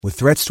With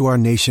threats to our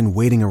nation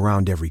waiting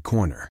around every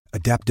corner,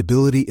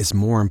 adaptability is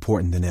more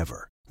important than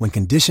ever. When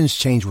conditions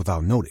change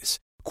without notice,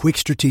 quick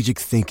strategic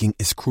thinking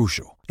is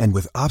crucial. And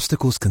with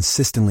obstacles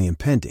consistently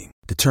impending,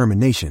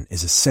 determination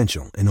is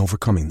essential in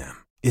overcoming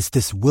them. It's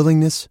this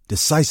willingness,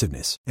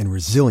 decisiveness, and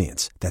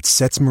resilience that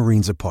sets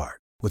Marines apart.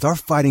 With our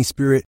fighting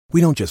spirit, we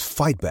don't just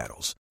fight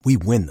battles, we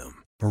win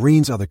them.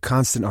 Marines are the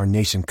constant our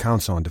nation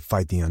counts on to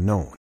fight the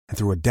unknown. And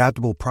through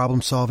adaptable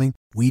problem solving,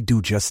 we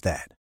do just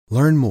that.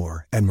 Learn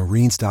more at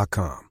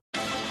marines.com.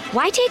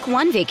 Why take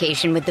one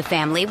vacation with the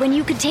family when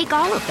you could take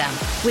all of them?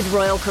 With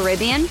Royal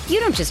Caribbean,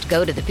 you don't just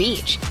go to the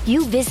beach.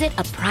 You visit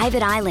a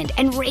private island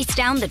and race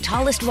down the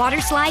tallest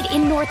water slide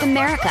in North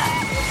America.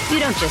 You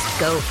don't just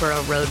go for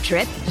a road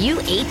trip. You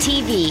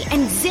ATV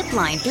and zip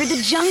line through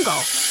the jungle.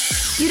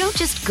 You don't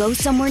just go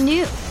somewhere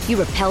new.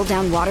 You rappel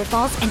down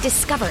waterfalls and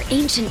discover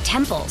ancient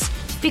temples.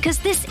 Because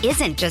this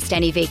isn't just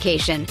any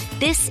vacation.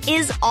 This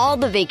is all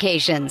the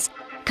vacations.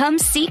 Come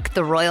seek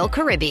the Royal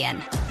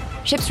Caribbean.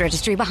 Ships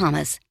Registry,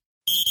 Bahamas.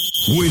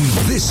 When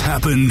this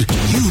happened,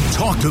 you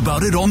talked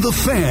about it on The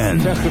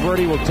Fan.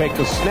 Testaverde will take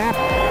the snap,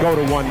 go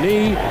to one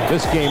knee.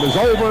 This game is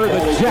over.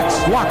 The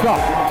Jets lock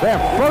up their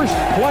first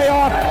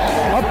playoff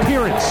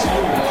appearance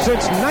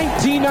since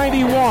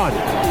 1991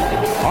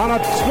 on a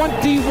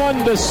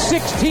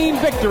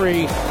 21-16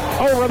 victory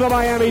over the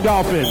Miami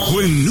Dolphins.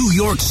 When New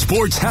York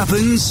sports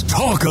happens,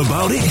 talk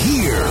about it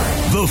here.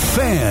 The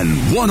Fan,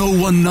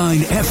 101.9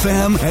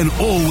 FM, and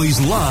always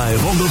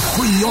live on the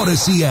free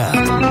Odyssey app.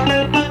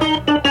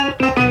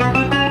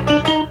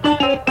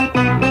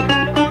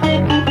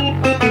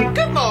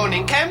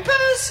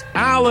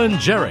 Alan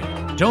Jerry.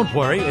 Don't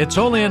worry, it's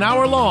only an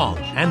hour long,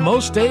 and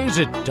most days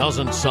it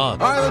doesn't suck.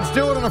 All right, let's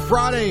do it on a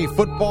Friday.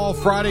 Football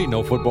Friday.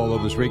 No football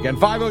though this weekend.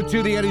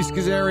 5:02, the Eddie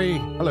Schizzeri.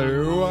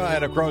 Hello.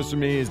 And across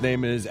from me, his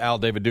name is Al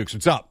David Dukes.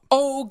 What's up?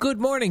 Oh, good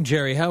morning,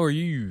 Jerry. How are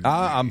you?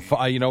 I'm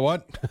you know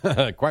what?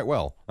 Quite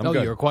well. I'm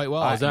good. You're quite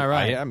well. Is that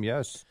right? I am,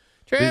 yes.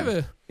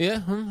 Jerry,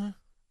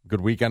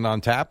 Good weekend on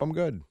tap. I'm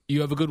good.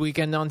 You have a good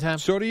weekend on tap?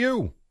 So do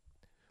you.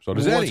 So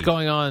does Eddie. What's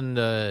going on?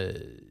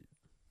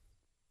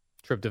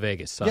 Trip to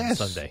Vegas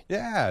Sunday.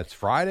 Yeah, it's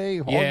Friday.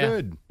 All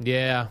good.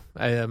 Yeah.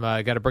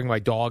 I got to bring my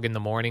dog in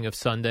the morning of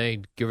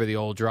Sunday, give her the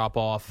old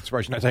drop-off. I'm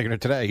surprised you're not taking her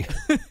today.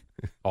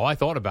 Oh, I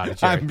thought about it,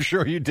 Jerry. I'm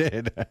sure you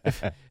did.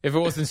 If it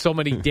wasn't so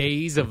many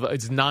days,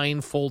 it's 9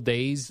 full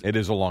days. It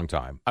is a long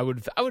time. I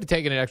would have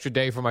taken an extra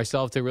day for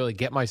myself to really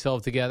get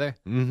myself together.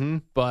 Mm-hmm.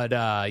 But,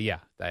 I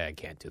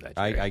can't do that,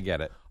 Jerry. I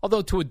get it.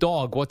 Although to a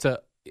dog, what's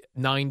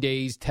 9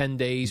 days, 10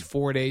 days,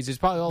 4 days? It's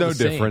probably all the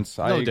same. No difference.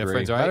 I agree.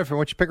 Difference, right? No difference. Why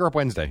don't you pick her up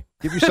Wednesday?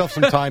 Give yourself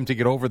some time to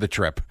get over the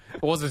trip.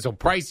 It wasn't so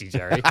pricey,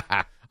 Jerry.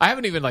 I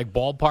haven't even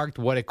ballparked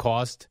what it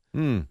cost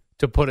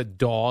to put a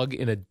dog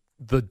in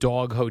the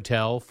dog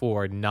hotel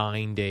for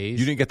 9 days.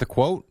 You didn't get the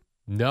quote?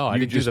 No, I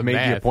didn't just do the made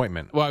math. the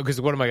appointment. Well,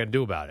 because what am I going to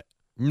do about it?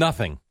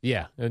 Nothing.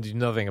 Yeah, I do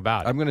nothing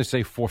about it. I'm going to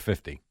say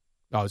 $450.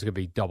 Oh, it's going to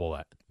be double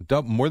that.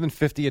 More than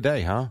 50 a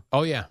day, huh?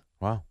 Oh yeah.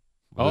 Wow.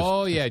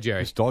 Oh yeah,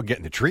 Jerry. This dog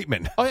getting the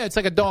treatment. Oh yeah, it's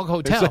like a dog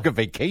hotel. It's like a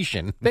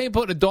vacation. They ain't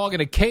putting a dog in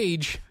a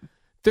cage.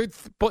 They're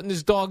putting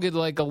this dog in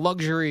like a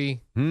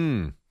luxury.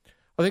 I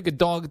think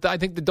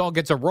the dog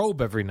gets a robe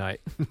every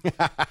night.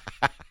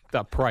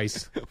 That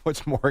price.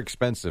 What's more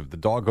expensive, the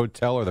dog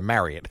hotel or the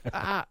Marriott?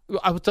 I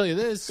will tell you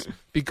this,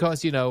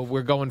 because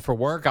we're going for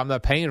work. I'm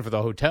not paying for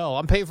the hotel.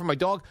 I'm paying for my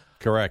dog.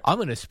 Correct. I'm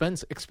going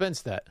to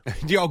expense that.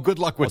 Yo, good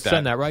luck with I'll that.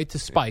 Send that right to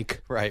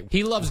Spike. Right.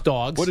 He loves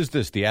dogs. What is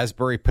this? The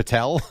Asbury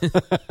Patel?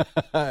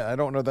 I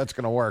don't know if that's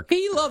going to work.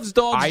 He loves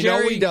dogs. I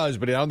Jerry. know he does,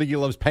 but I don't think he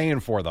loves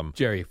paying for them.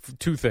 Jerry,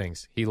 2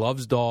 things. He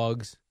loves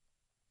dogs.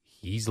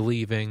 He's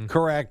leaving.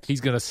 Correct.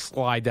 He's going to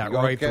slide that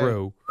right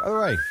through. All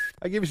right.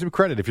 I give you some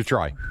credit if you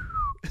try.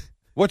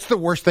 What's the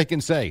worst they can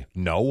say?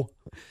 No.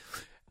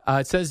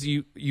 It says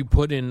you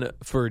put in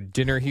for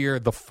dinner here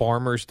the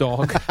farmer's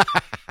dog.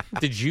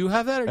 Did you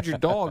have that or did your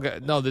dog?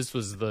 No, this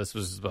was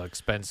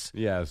expense.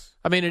 Yes.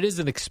 I mean, it is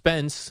an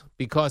expense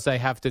because I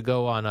have to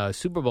go on a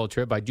Super Bowl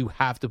trip. I do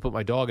have to put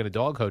my dog in a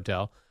dog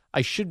hotel.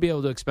 I should be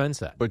able to expense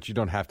that. But you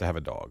don't have to have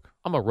a dog.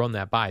 I'm going to run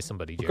that by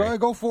somebody, Jerry.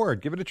 Go for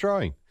it. Give it a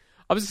try.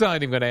 I was not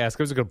even going to ask.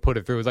 I was going to put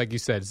it through. Like you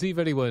said, see if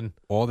anyone.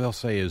 All they'll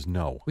say is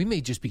no. We may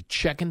just be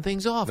checking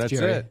things off, That's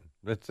Jerry. it.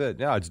 That's it.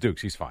 Yeah, it's Dukes.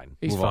 He's fine.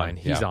 He's Move fine. on.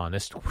 He's yeah.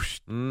 honest.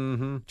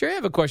 Mm-hmm. Jerry, I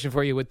have a question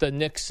for you. With the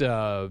Knicks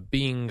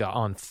being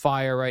on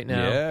fire right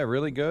now. Yeah,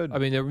 really good. I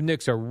mean, the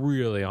Knicks are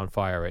really on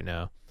fire right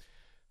now.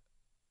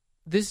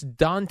 This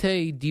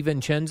Dante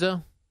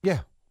DiVincenzo. Yeah.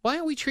 Why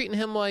aren't we treating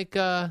him like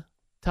Tommy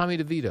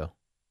DeVito?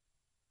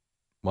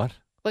 What?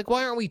 Like,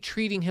 why aren't we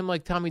treating him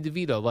like Tommy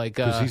DeVito? Like,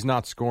 because he's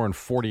not scoring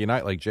 40 a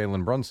night like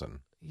Jalen Brunson.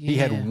 Yeah. He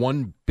had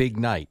one big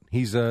night.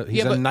 He's a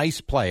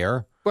nice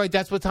player. Right,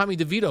 that's what Tommy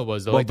DeVito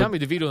was, though. Well, like, Tommy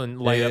DeVito didn't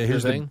light up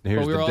his thing. Here's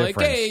but we were all difference.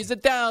 like, hey, he's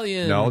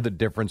Italian. No, the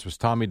difference was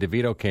Tommy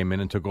DeVito came in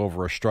and took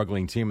over a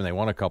struggling team, and they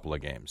won a couple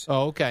of games.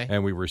 Oh, okay.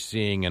 And we were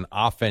seeing an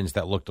offense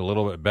that looked a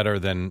little bit better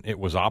than it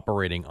was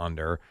operating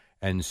under,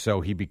 and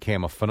so he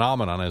became a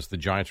phenomenon as the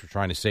Giants were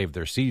trying to save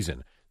their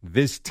season.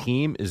 this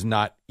team is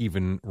not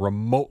even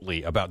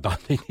remotely about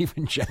Dante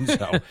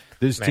DiVincenzo.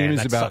 This Man, team is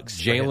that about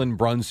sucks for him. Jalen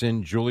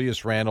Brunson,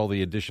 Julius Randle,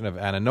 the addition of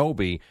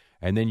Anunoby,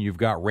 and then you've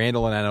got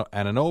Randle and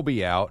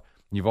Anunoby out.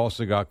 You've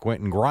also got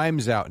Quentin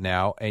Grimes out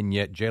now, and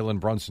yet Jalen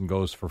Brunson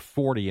goes for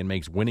 40 and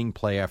makes winning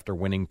play after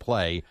winning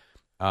play,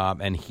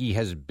 and he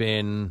has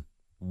been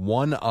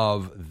one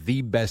of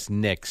the best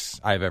Knicks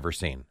I've ever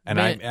seen. And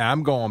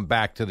I'm going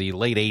back to the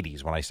late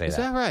 80s when I say Is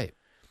that right?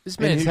 This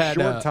In man's his had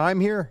short time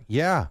here?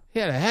 Yeah. He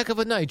had a heck of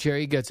a night,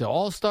 Jerry. He gets an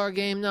All-Star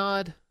game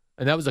nod,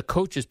 and that was a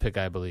coach's pick,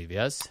 I believe,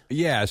 yes?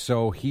 Yeah,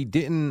 so he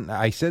didn't,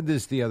 I said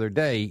this the other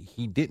day,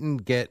 he didn't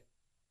get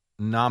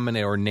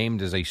nominated or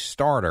named as a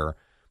starter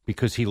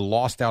because he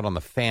lost out on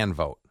the fan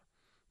vote.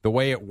 The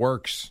way it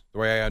works, the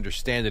way I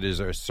understand it,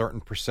 is a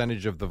certain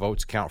percentage of the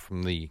votes count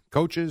from the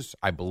coaches,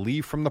 I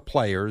believe from the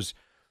players,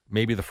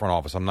 maybe the front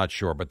office, I'm not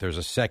sure, but there's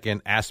a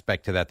second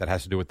aspect to that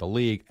has to do with the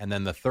league, and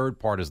then the third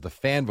part is the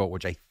fan vote,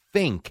 which I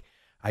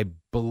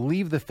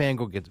believe the fan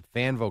vote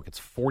gets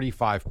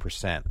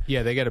 45%.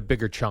 Yeah, they get a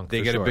bigger chunk.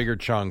 They get a bigger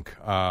chunk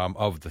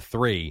of the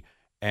three,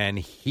 and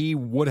he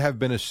would have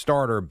been a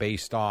starter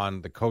based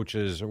on the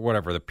coaches or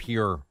whatever, the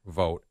peer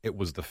vote. It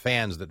was the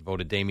fans that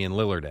voted Damian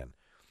Lillard in.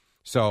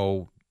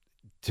 So,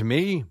 to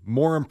me,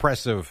 more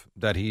impressive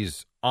that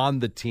he's on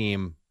the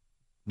team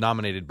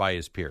nominated by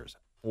his peers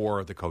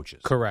or the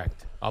coaches.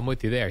 Correct. I'm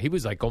with you there. He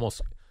was like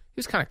almost... He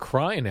was kind of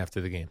crying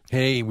after the game.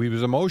 Hey, we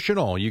was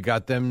emotional. You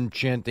got them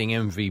chanting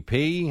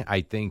MVP.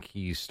 I think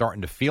he's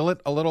starting to feel it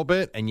a little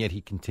bit, and yet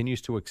he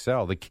continues to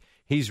excel.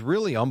 He's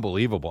really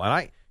unbelievable.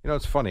 And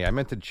it's funny. I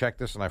meant to check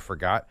this, and I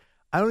forgot.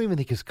 I don't even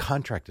think his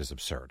contract is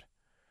absurd.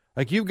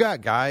 Like, you've got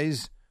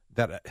guys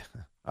that,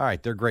 all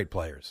right, they're great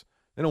players.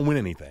 They don't win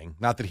anything.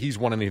 Not that he's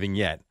won anything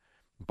yet,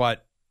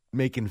 but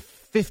making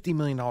 $50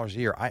 million a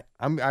year.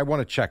 I want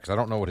to check because I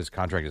don't know what his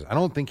contract is. I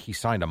don't think he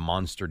signed a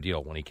monster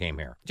deal when he came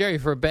here. Jerry,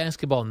 for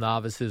basketball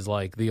novices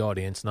like the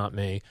audience, not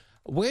me,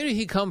 where did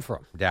he come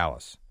from?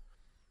 Dallas.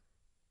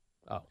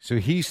 Oh. So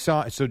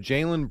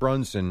Jalen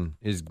Brunson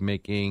is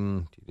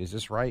making, is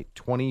this right,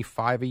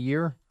 25 a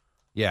year?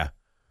 Yeah.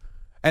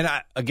 And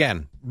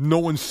again, no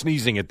one's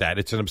sneezing at that.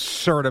 It's an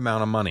absurd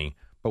amount of money.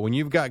 But when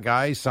you've got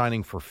guys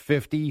signing for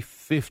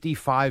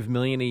 $55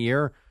 million a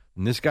year,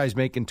 and this guy's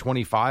making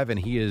 25, and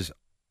he is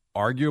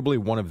arguably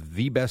one of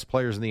the best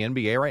players in the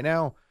NBA right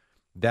now,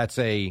 that's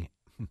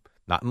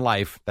not in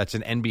life, that's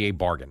an NBA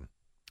bargain.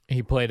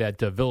 He played at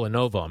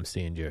Villanova, I'm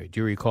seeing, Jerry. Do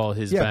you recall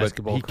his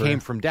basketball but he career? came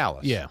from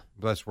Dallas. Yeah.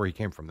 That's where he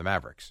came from, the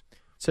Mavericks.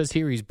 It says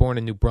here he's born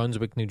in New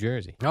Brunswick, New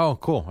Jersey. Oh,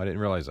 cool. I didn't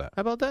realize that.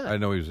 How about that? I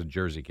didn't know he was a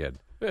Jersey kid.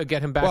 We'll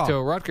get him back to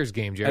a Rutgers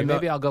game, Jerry.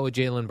 Maybe I'll go with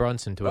Jalen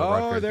Brunson to a Rutgers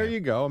game. Oh, there you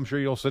go. I'm sure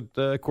you'll sit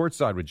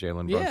courtside with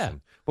Jalen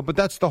Brunson. Yeah. But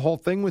that's the whole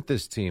thing with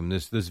this team,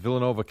 this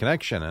Villanova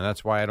connection, and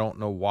that's why I don't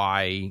know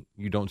why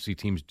you don't see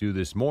teams do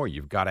this more.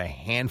 You've got a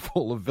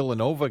handful of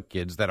Villanova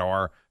kids that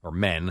are, or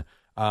men,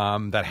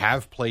 that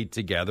have played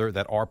together,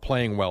 that are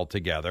playing well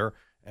together,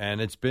 and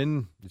it's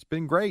been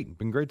great.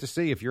 Been great to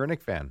see if you're a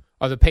Knicks fan.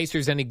 Are the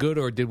Pacers any good,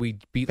 or did we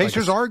beat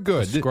Pacers are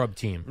good. A scrub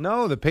team?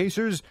 No, the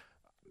Pacers.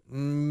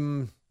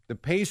 The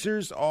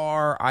Pacers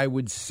are. I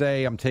would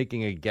say, I'm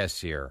taking a guess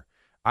here.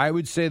 I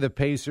would say the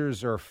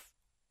Pacers are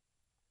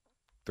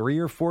 3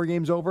 or 4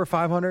 games over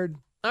 500.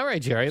 All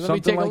right, Jerry. Let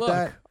Something me take like a look.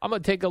 that. I'm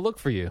going to take a look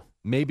for you.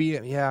 Maybe,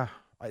 yeah.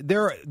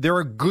 They're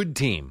a good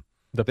team.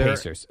 The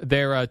Pacers.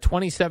 They're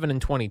 27 and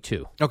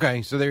 22.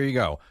 Okay, so there you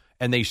go.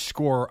 And they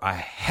score a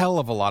hell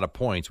of a lot of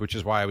points, which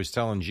is why I was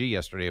telling G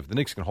yesterday, if the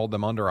Knicks can hold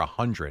them under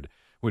 100,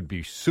 would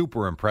be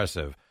super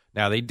impressive.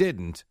 Now, they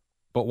didn't,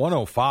 but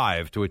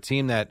 105 to a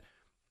team that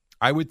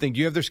I would think, do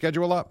you have their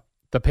schedule up?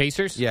 The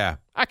Pacers? Yeah.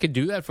 I could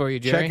do that for you,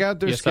 Jerry. Check out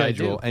their Yes, I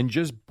schedule, do. and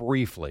just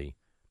briefly,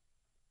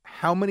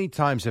 how many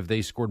times have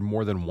they scored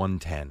more than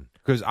 110?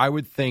 Because I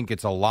would think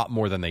it's a lot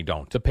more than they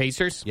don't. The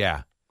Pacers?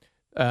 Yeah.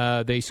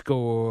 They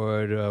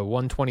scored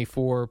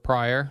 124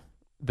 prior,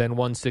 then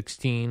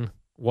 116,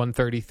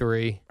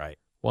 133, Right.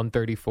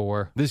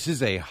 134. This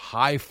is a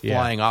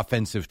high-flying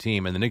offensive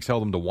team, and the Knicks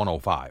held them to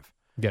 105.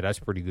 Yeah, that's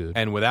pretty good.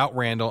 And without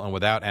Randall and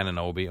without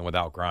Anunoby and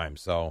without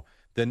Grimes. So,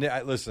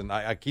 listen,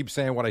 I keep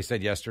saying what I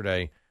said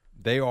yesterday.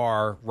 They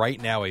are right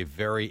now a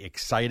very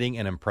exciting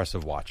and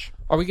impressive watch.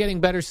 Are we getting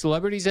better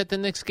celebrities at the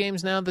Knicks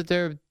games now that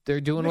they're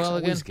doing well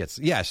again?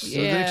 Yes, the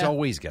Knicks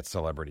always get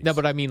celebrities. No,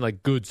 but I mean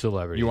like good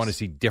celebrities. You want to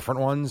see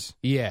different ones?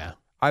 Yeah.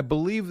 I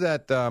believe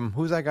that,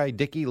 who's that guy,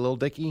 Lil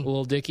Dicky?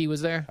 Lil Dicky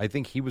was there? I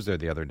think he was there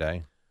the other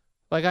day.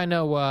 Like I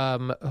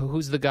know,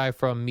 who's the guy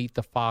from Meet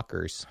the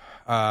Fockers?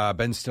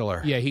 Ben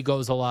Stiller. Yeah, he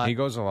goes a lot. He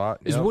goes a lot.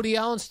 Is yep. Woody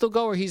Allen still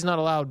go, or he's not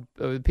allowed?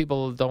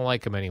 People don't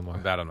like him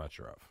anymore. That I'm not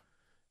sure of.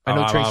 I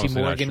know I'm Tracy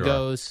honestly not Morgan sure.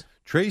 goes.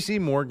 Tracy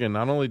Morgan,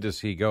 not only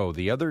does he go,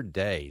 the other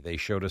day they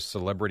showed a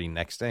celebrity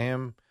next to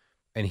him,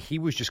 and he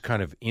was just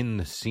kind of in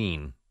the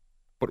scene,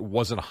 but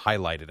wasn't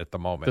highlighted at the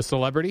moment. The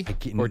celebrity?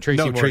 Or Tracy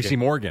no, Morgan? Tracy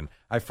Morgan.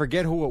 I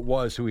forget who it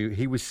was.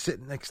 He was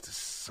sitting next to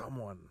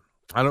someone.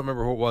 I don't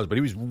remember who it was, but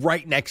he was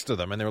right next to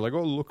them, and they were like,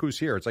 "Oh, look who's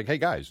here!" It's like, "Hey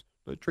guys,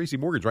 Tracy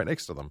Morgan's right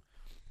next to them."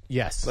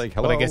 Yes, Like,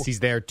 but I hello? guess he's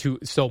there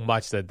so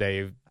much that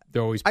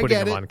They're always putting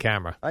him on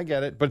camera. I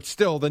get it. But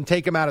still, then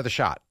take him out of the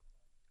shot.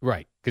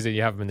 Right, because then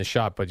you have him in the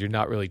shot, but you're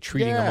not really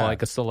treating him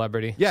like a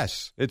celebrity.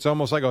 Yes. It's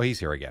almost like, oh, he's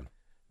here again.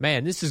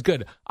 Man, this is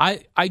good.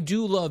 I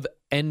do love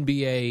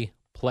NBA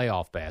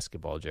playoff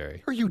basketball,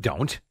 Jerry. Or you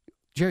don't.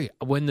 Jerry,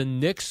 when the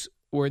Knicks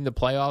were in the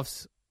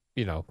playoffs,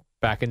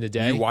 back in the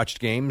day. You watched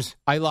games?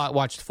 I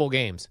watched full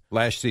games.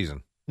 Last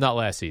season? Not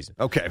last season.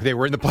 Okay, they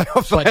were in the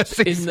playoffs last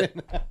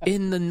season.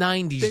 In the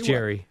 90s,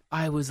 Jerry,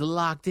 I was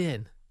locked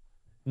in.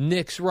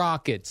 Knicks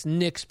Rockets,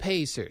 Knicks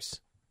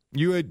Pacers.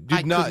 You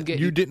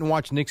didn't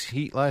watch Knicks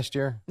Heat last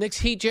year? Knicks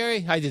Heat,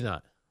 Jerry? I did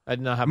not. I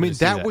did not have.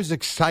 That was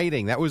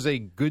exciting. That was a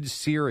good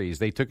series.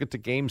 They took it to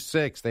Game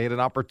 6. They had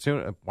an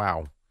opportunity.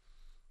 Wow.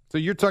 So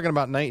you're talking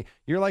about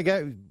you're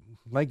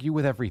like you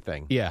with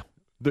everything. Yeah.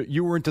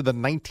 You were into the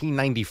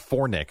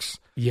 1994 Knicks.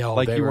 Yo,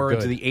 like you were good.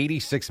 into the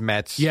 86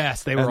 Mets.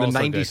 Yes, they were and also the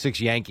 96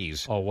 good.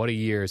 Yankees. Oh, what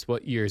years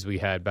we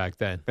had back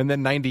then. And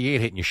then 98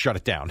 hit and you shut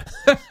it down.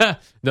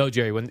 No,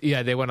 Jerry,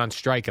 they went on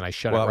strike and I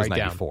shut it right down.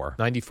 94.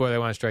 94, they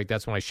went on strike.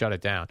 That's when I shut it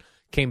down.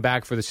 Came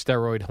back for the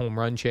steroid home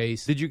run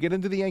chase. Did you get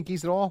into the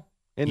Yankees at all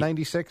in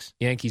 96?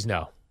 Yankees,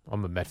 no.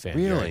 I'm a Met fan.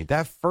 Really? Jerry.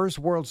 That first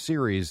World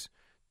Series,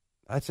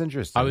 that's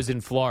interesting. I was in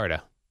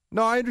Florida.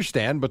 No, I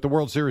understand, but the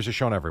World Series is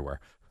shown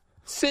everywhere.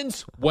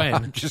 Since when?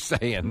 I'm just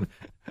saying.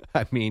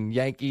 I mean,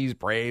 Yankees,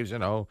 Braves,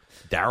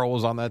 Darryl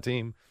was on that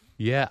team.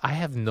 Yeah, I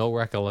have no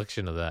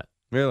recollection of that.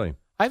 Really?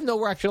 I have no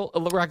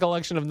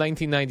recollection of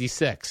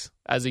 1996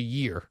 as a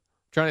year.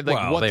 Trying to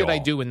what did I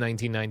do in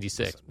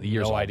 1996?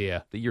 No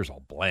idea. The years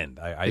all blend.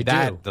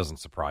 That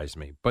doesn't surprise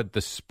me. But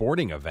the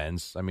sporting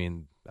events,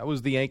 that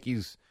was the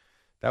Yankees.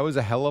 That was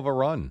a hell of a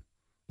run.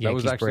 That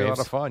was actually Braves. A lot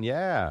of fun.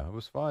 Yeah, it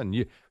was fun.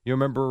 You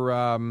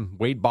remember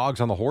Wade Boggs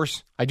on the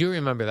horse? I do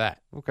remember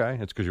that. Okay,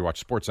 it's because you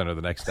watched SportsCenter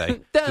the next day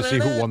to see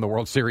who won the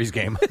World Series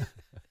game.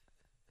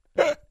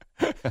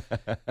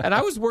 And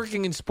I was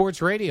working in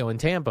sports radio in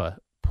Tampa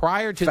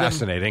prior to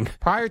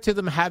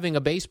them having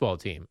a baseball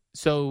team.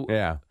 So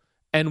yeah,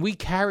 and we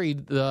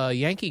carried the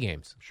Yankee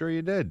games. Sure,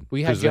 you did.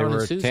 We had John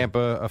and Susan. A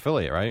Tampa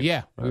affiliate, right?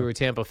 Yeah, we were a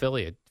Tampa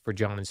affiliate for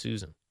John and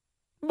Susan.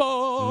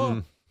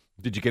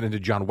 Did you get into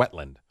John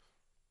Wetland?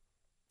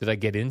 Did I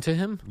get into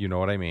him? You know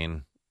what I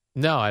mean?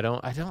 No, I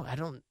don't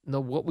know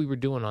what we were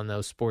doing on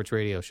those sports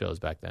radio shows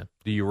back then.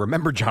 Do you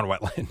remember John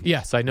Wetland?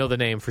 Yes, I know the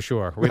name for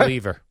sure.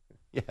 Reliever.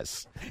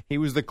 Yes. He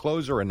was the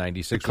closer in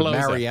 96 with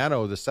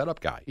Mariano, the setup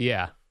guy.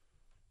 Yeah.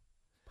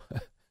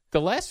 The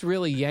last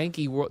really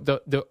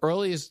the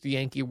earliest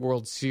Yankee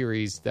World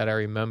Series that I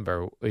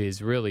remember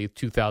is really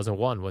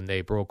 2001 when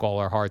they broke all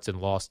our hearts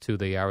and lost to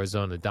the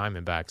Arizona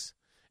Diamondbacks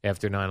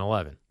after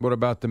 9/11. What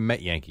about the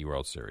Met Yankee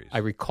World Series? I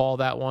recall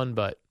that one,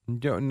 but you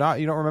don't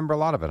remember a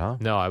lot of it, huh?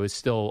 No, I was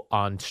still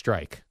on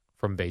strike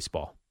from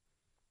baseball.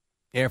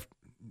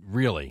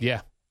 Really?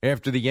 Yeah.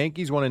 After the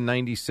Yankees won in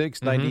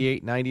 96,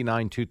 98,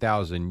 99,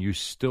 2000, you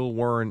still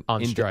weren't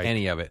on into strike.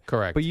 Any of it.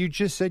 Correct. But you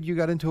just said you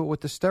got into it with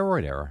the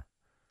steroid era.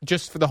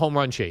 Just for the home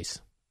run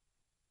chase.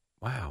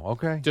 Wow,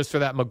 okay. Just for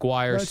that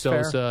McGuire, That's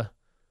Sosa. fair.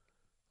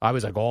 I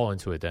was all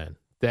into it then.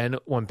 Then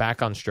went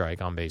back on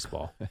strike on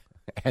baseball.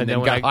 and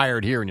then got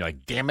hired here, and you're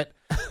like, damn it.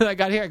 I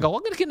got here. I go,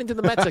 I'm going to get into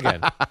the Mets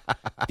again. Well,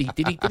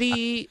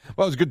 it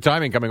was good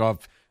timing coming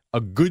off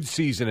a good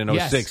season in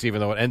 06, even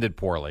though it ended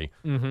poorly.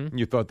 Mm-hmm.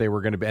 You thought they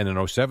were going to be, and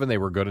in 07, they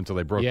were good until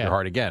they broke your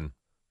heart again.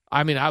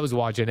 I was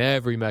watching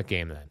every Met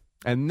game then.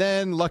 And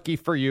then, lucky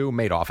for you,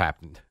 Madoff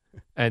happened.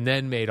 And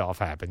then Madoff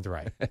happened,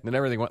 right. And then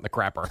everything went in the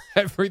crapper.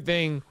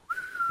 Everything.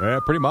 Yeah,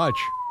 pretty much.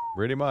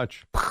 Pretty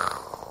much.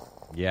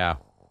 Yeah.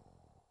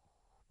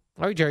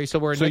 All right, Jerry, so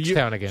we're in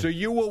Knickstown again. So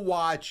you will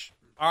watch.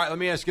 All right, let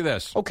me ask you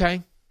this.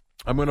 Okay.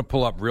 I'm going to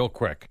pull up real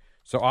quick.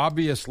 So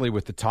obviously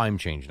with the time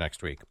change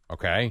next week,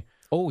 okay?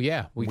 Oh,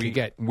 yeah. We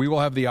will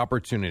have the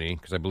opportunity,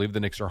 because I believe the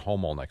Knicks are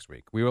home all next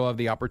week. We will have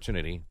the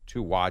opportunity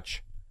to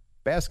watch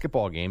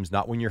basketball games,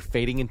 not when you're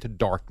fading into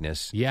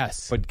darkness.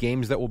 Yes. But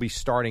games that will be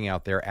starting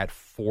out there at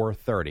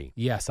 4:30.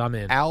 Yes, I'm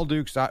in. Al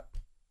Dukes.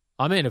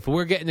 I'm in. If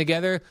we're getting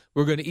together,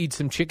 we're going to eat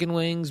some chicken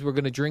wings, we're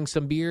going to drink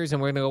some beers,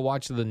 and we're going to go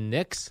watch the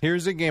Knicks.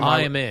 Here's a game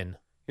I am in.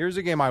 Here's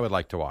a game I would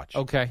like to watch.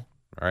 Okay.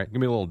 All right. Give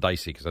me a little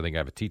dicey because I think I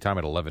have a tea time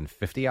at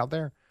 11:50 out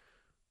there.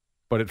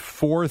 But at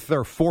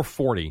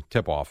 4:40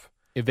 tip-off.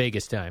 At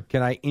Vegas time.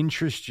 Can I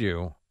interest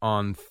you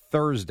on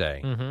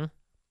Thursday? Mm-hmm.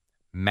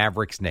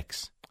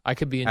 Mavericks-Knicks. I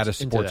could be at a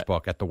sports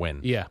book at the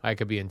Wynn. Yeah, I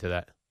could be into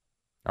that.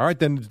 All right,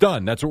 then it's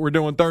done. That's what we're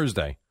doing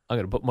Thursday. I'm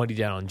going to put money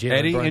down on Jalen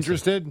Eddie, Brunson.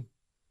 interested?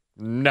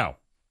 No.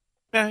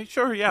 Yeah,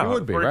 sure, yeah. You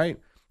would be, right?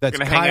 That's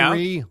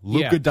Kyrie,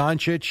 Luka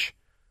Doncic.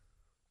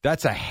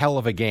 That's a hell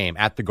of a game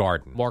at the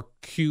Garden. Mark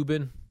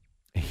Cuban.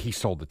 He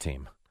sold the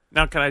team.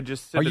 Now, can I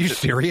just... Are you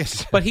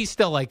serious? But he's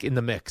still, in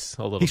the mix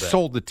a little bit. He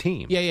sold the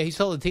team. Yeah, he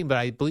sold the team, but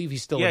I believe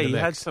he's still in the mix. Yeah,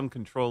 he had some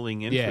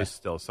controlling interest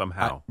still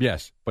somehow.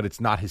 Yes, but it's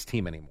not his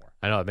team anymore.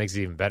 I know, it makes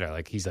it even better.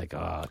 He's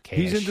cash.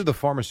 He's into the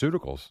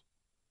pharmaceuticals.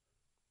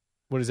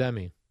 What does that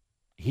mean?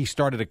 He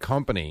started a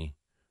company,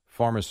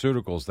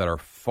 pharmaceuticals, that are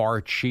far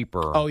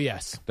cheaper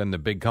than the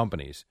big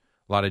companies.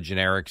 A lot of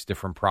generics,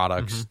 different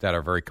products that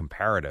are very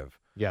comparative.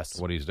 Yes.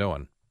 What he's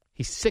doing.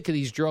 He's sick of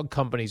these drug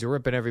companies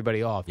ripping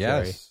everybody off.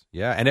 Yes, Jerry.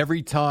 yeah. And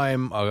every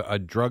time a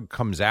drug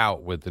comes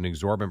out with an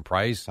exorbitant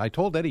price, I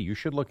told Eddie, you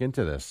should look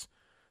into this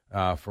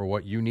for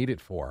what you need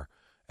it for.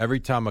 Every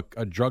time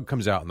a drug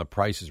comes out and the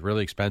price is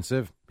really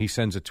expensive, he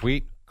sends a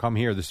tweet, come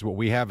here, this is what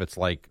we have. It's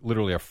like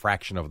literally a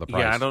fraction of the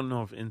price. Yeah, I don't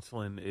know if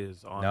insulin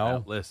is on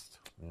that list.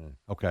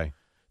 Okay.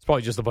 It's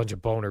probably just a bunch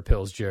of boner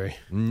pills, Jerry.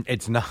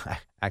 It's not.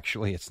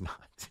 Actually, it's not.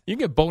 You can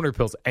get boner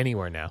pills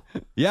anywhere now.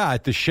 Yeah,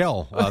 at the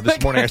Shell.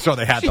 This morning I saw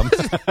they had them.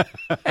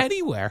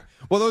 Anywhere.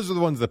 Well, those are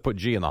the ones that put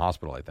G in the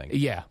hospital, I think.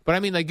 Yeah, but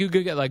I mean, like you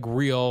could get like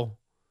real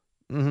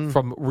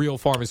from real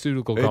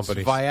pharmaceutical companies.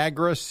 It's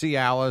Viagra,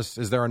 Cialis.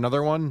 Is there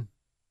another one?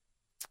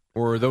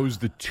 Or are those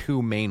the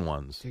two main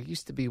ones? There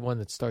used to be one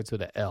that starts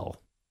with an L.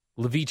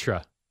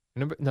 Levitra.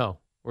 Remember? No.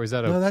 Or is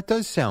that No, that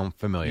does sound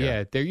familiar.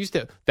 Yeah, there used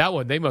to... That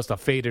one, they must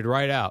have faded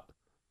right out.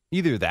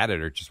 Either that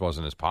or it just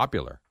wasn't as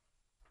popular.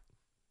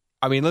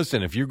 I mean,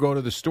 listen, if you go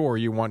to the store,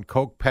 you want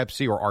Coke,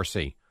 Pepsi, or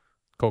RC.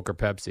 Coke or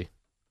Pepsi.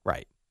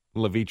 Right.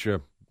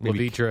 Levitra.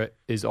 Levitra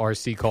is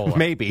RC Cola.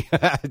 Maybe.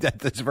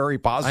 That's very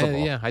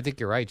possible. I think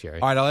you're right,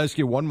 Jerry. All right, I'll ask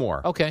you one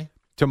more. Okay.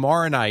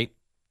 Tomorrow night,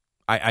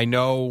 I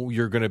know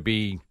you're going to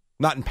be...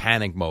 Not in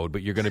panic mode,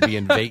 but you're going to be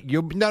in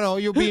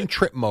you'll be in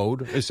trip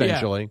mode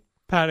essentially. Yeah.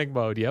 Panic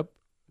mode. Yep.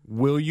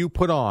 Will you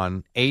put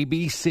on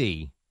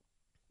ABC?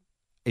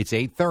 It's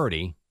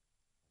 8:30.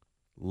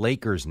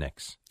 Lakers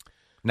Knicks.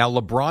 Now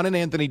LeBron and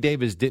Anthony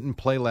Davis didn't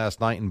play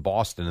last night in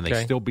Boston, and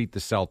they still beat the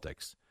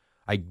Celtics.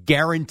 I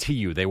guarantee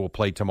you they will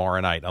play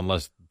tomorrow night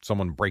unless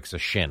someone breaks a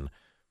shin.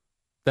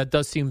 That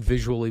does seem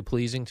visually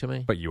pleasing to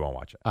me, but you won't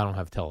watch it. I don't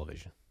have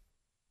television.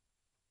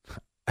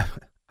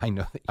 I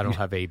know that I don't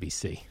have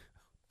ABC.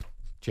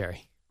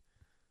 Jerry.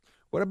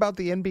 What about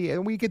the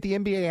NBA? We get the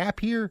NBA app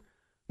here?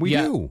 We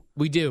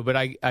do, but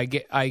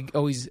I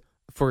always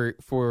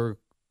for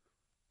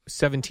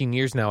 17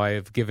 years now I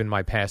have given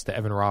my pass to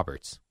Evan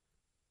Roberts.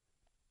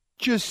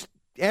 Just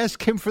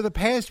ask him for the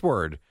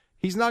password.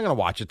 He's not going to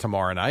watch it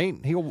tomorrow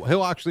night.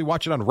 He'll actually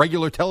watch it on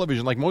regular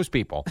television like most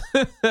people.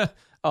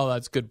 Oh,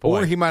 that's a good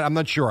point. Or he might, I'm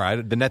not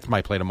sure. The Nets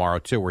might play tomorrow,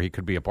 too, where he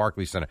could be at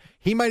Barclays Center.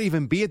 He might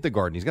even be at the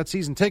Garden. He's got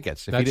season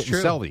tickets if he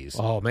didn't sell these.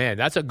 Oh, man.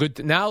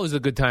 Now is a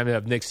good time to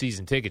have Knicks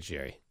season tickets,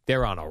 Jerry.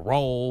 They're on a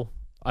roll.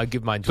 I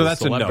give mine to a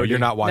celebrity. So that's a no. You're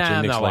not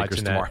watching Knicks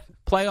Lakers tomorrow.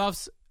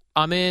 Playoffs,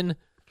 I'm in.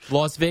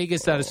 Las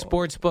Vegas at a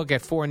sports book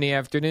at 4 in the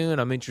afternoon.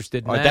 I'm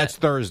interested in that. That's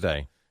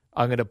Thursday.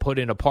 I'm going to put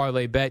in a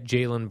parlay bet.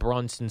 Jalen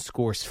Brunson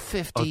scores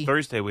 50. Oh,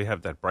 Thursday we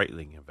have that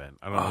Breitling event.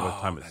 I don't know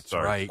what time it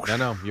starts. Right.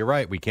 No, you're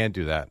right. We can't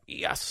do that.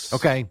 Yes.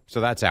 Okay,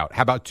 so that's out.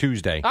 How about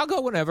Tuesday? I'll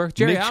go whenever.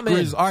 Jerry, I'm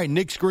in. All right,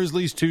 Knicks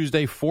Grizzlies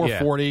Tuesday,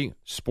 4:40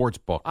 sports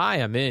book. I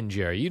am in,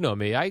 Jerry. You know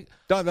me. I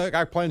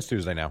got plans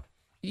Tuesday now.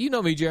 You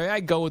know me, Jerry.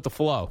 I go with the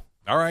flow.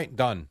 All right,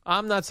 done.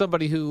 I'm not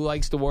somebody who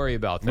likes to worry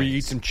about things. We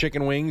eat some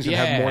chicken wings and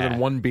have more than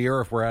one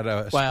beer if we're at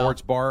a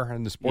sports bar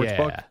in the sports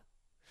book.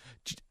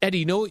 Eddie,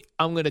 you know what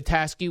I'm going to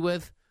task you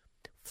with?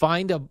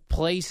 Find a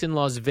place in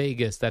Las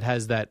Vegas that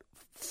has that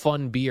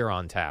fun beer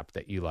on tap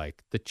that you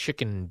like. The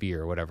chicken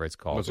beer, whatever it's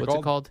called. What's it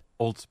called?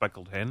 Old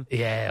Speckled Hen?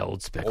 Yeah,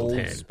 Old Speckled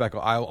Hen.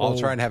 I'll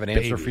try and have an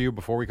answer for you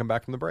before we come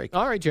back from the break.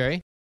 All right,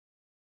 Jerry.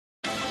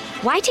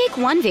 Why take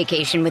one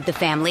vacation with the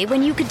family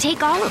when you could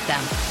take all of them?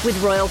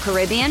 With Royal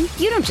Caribbean,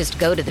 you don't just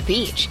go to the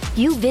beach.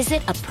 You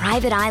visit a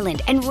private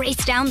island and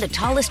race down the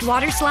tallest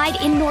water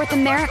slide in North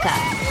America.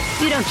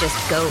 You don't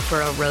just go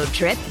for a road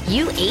trip.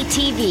 You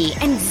ATV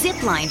and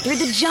zip line through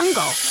the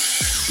jungle.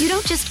 You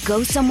don't just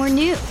go somewhere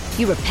new.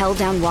 You rappel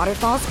down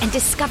waterfalls and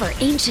discover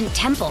ancient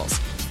temples.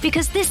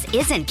 Because this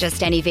isn't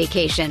just any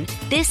vacation.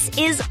 This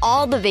is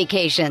all the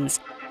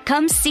vacations.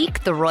 Come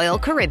seek the Royal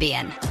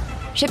Caribbean.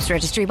 Ships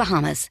Registry,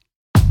 Bahamas.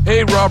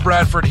 Hey, Rob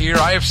Bradford here.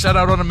 I have set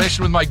out on a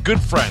mission with my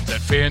good friends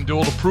at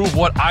FanDuel to prove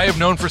what I have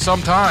known for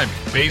some time.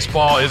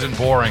 Baseball isn't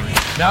boring.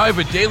 Now I have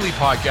a daily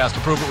podcast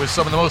to prove it with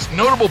some of the most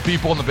notable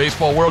people in the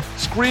baseball world,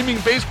 screaming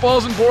baseball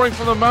isn't boring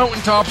from the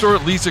mountaintops, or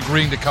at least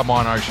agreeing to come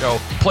on our show.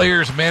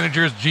 Players,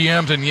 managers,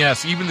 GMs, and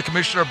yes, even the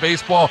commissioner of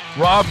baseball,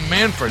 Rob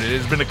Manfred. It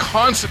has been a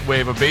constant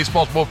wave of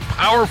baseball's most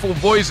powerful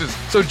voices.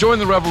 So join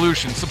the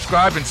revolution.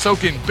 Subscribe and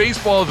soak in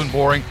Baseball Isn't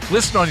Boring.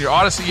 Listen on your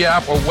Odyssey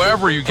app or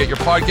wherever you get your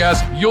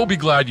podcasts. You'll be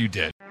glad you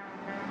did.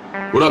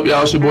 What up,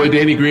 y'all? It's your boy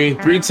Danny Green,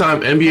 3-time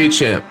NBA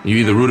champ. You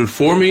either rooted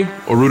for me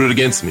or rooted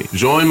against me.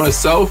 Join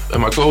myself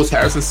and my co-host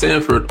Harrison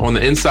Sanford on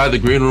the Inside the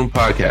Green Room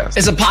podcast.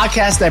 It's a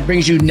podcast that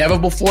brings you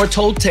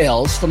never-before-told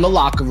tales from the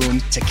locker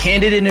room to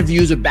candid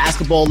interviews with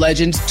basketball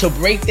legends to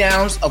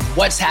breakdowns of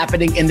what's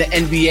happening in the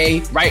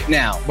NBA right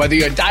now. Whether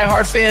you're a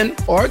diehard fan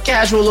or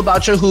casual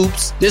about your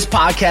hoops, this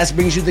podcast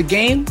brings you the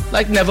game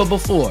like never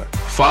before.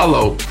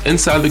 Follow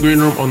Inside the Green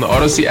Room on the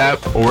Odyssey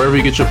app or wherever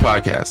you get your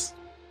podcasts.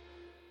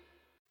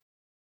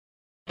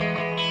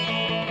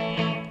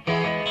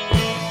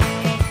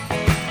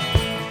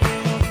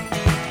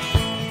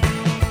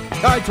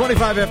 All right,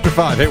 25 after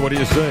 5. Hey, what do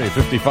you say?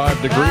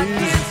 55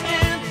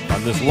 degrees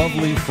on this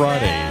lovely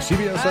Friday.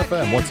 CBS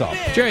FM, what's up?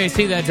 Jerry, I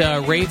see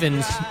that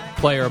Ravens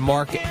player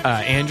Mark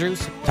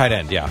Andrews. Tight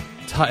end, yeah.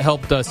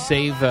 Helped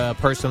save a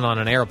person on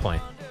an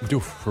airplane.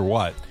 For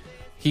what?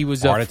 He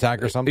was heart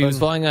attack or something? He was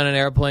flying on an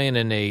airplane,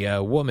 and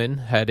a woman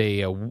had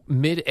a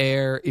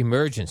mid-air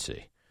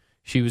emergency.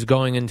 She was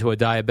going into a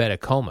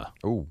diabetic coma.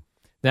 Ooh.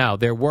 Now,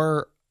 there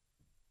was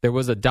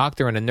a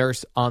doctor and a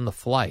nurse on the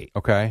flight.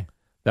 Okay.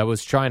 That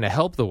was trying to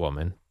help the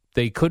woman.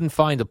 They couldn't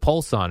find a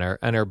pulse on her,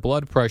 and her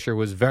blood pressure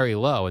was very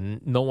low,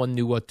 and no one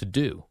knew what to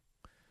do.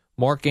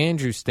 Mark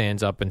Andrews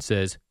stands up and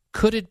says,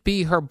 "Could it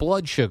be her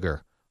blood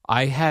sugar?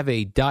 I have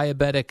a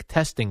diabetic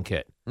testing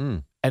kit."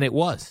 And it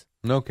was.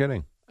 No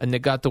kidding. And they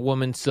got the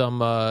woman some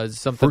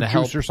something Fruit to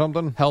help juice or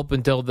something? Help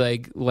until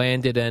they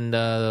landed and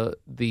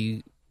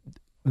the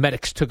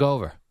medics took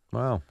over.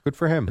 Wow, good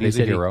for him. And He's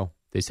a hero.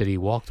 They said he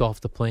walked off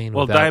the plane.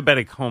 Well, without...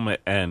 diabetic coma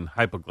and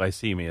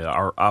hypoglycemia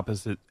are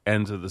opposite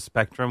ends of the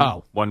spectrum.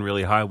 Oh. One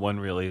really high, one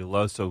really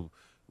low. So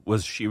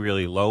was she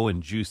really low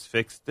and juice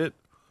fixed it?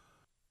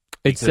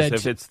 It Because said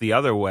if it's the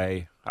other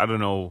way, I don't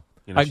know.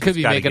 I could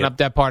be making up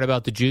that part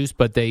about the juice,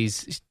 but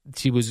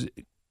she was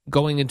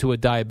going into a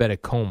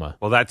diabetic coma.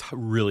 Well, that's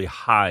really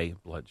high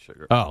blood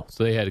sugar. Oh,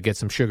 so they had to get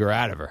some sugar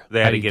out of her. They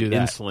How had do to you get do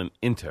that? insulin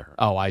into her.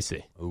 Oh, I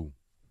see. Ooh.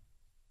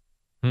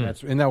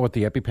 Isn't that what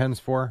the EpiPen's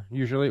for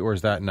usually, or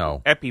is that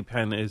no?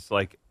 EpiPen is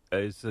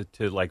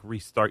to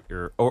restart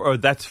your, or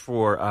that's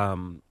for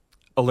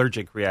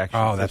allergic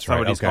reactions. Oh, that's if right.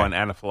 Somebody's Okay. going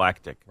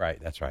anaphylactic. Right,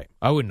 that's right.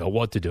 I wouldn't know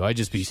what to do. I'd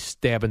just be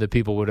stabbing the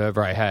people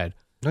whatever I had.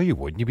 No, you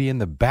wouldn't. You'd be in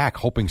the back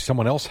hoping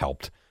someone else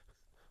helped.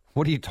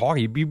 What are you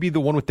talking? You'd be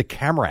the one with the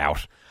camera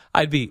out.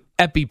 I'd be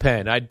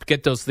EpiPen. I'd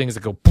get those things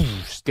that go,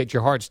 poof, get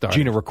your heart started.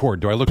 Gina,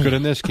 record. Do I look good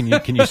in this? Can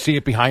you see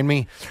it behind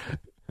me?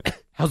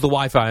 How's the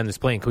Wi-Fi on this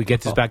plane? Can we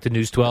get this back to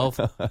News 12?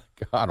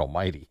 God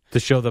almighty. To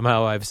show them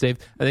how I've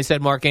saved. And they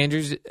said Mark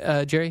Andrews,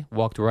 Jerry,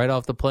 walked right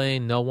off the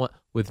plane, no one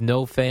with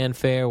no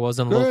fanfare,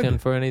 wasn't Good. looking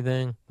for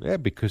anything. Yeah,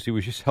 because he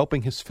was just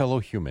helping his fellow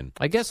human.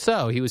 I guess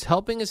so. He was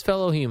helping his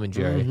fellow human,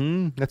 Jerry.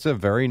 Mm-hmm. That's a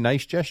very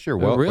nice gesture.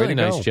 Well, a way really to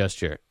nice go.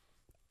 gesture.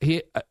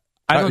 I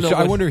don't know. So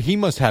I wonder, he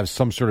must have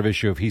some sort of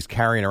issue if he's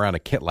carrying around a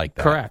kit like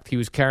that. Correct. He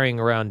was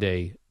carrying around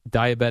a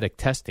diabetic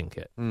testing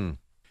kit.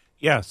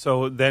 Yeah,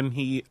 so then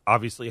he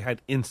obviously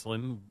had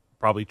insulin,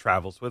 probably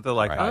travels with it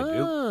like I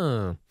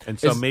do. And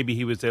so maybe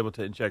he was able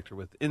to inject her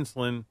with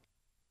insulin,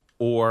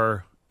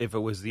 or if it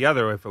was the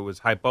other, if it was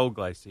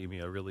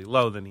hypoglycemia really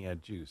low, then he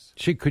had juice.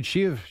 She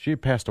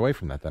had passed away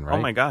from that then, right?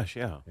 Oh, my gosh,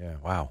 yeah. Yeah,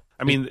 wow.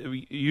 I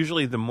mean,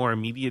 usually the more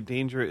immediate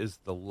danger is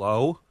the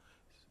low,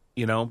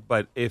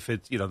 but if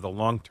it's, the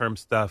long-term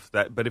stuff,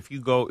 but if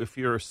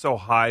you're so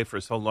high for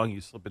so long,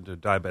 you slip into a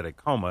diabetic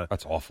coma.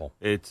 That's awful.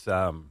 It's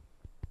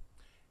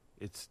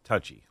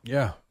touchy.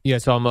 Yeah. Yeah,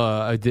 so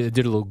I did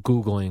a little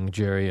Googling,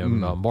 Jerry.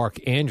 Mark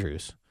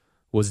Andrews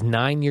was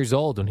 9 years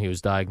old when he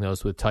was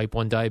diagnosed with type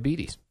 1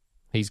 diabetes.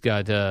 He's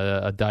got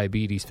a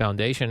diabetes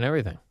foundation and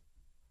everything.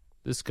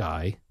 This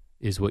guy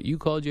is what you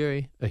call,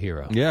 Jerry, a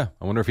hero. Yeah,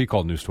 I wonder if he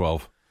called News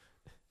 12.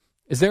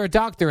 Is there a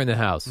doctor in the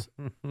house?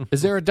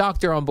 Is there a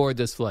doctor on board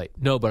this flight?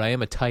 No, but I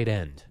am a tight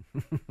end,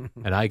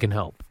 and I can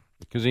help.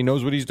 Because he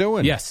knows what he's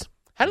doing. Yes.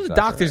 How do the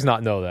doctors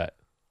not know that?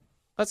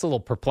 That's a little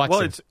perplexing.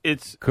 Well,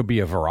 it's could be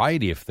a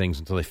variety of things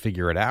until they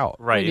figure it out.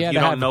 Right. If you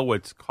don't know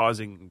what's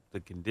causing the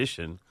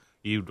condition,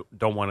 you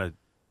don't want to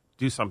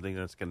do something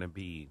that's going to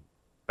be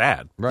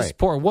bad. Right. This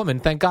poor woman,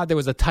 thank God there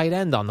was a tight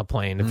end on the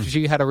plane. If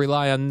she had to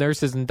rely on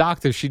nurses and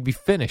doctors, she'd be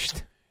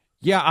finished.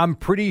 Yeah, I'm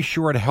pretty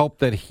sure it helped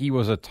that he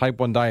was a type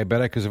 1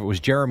 diabetic, because if it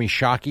was Jeremy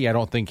Shockey, I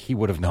don't think he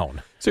would have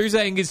known. So you're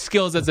saying his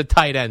skills as a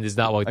tight end is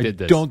not what did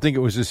this? I don't think it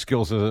was his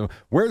skills.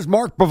 Where's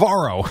Mark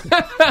Bavaro?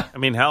 I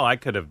mean, hell, I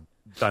could have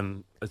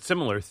done a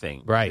similar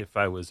thing, right, if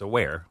I was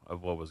aware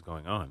of what was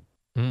going on.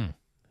 And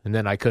then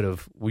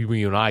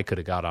you and I could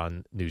have got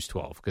on News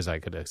 12, because I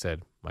could have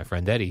said, my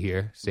friend Eddie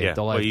here saved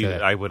the life.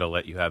 I would have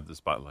let you have the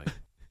spotlight.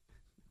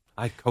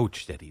 I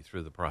coached Eddie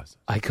through the process.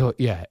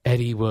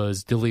 Eddie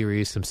was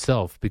delirious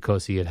himself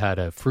because he had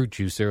a fruit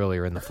juice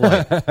earlier in the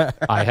flight.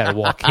 I had to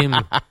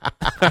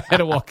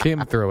walk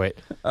him through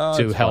it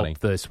to help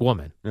this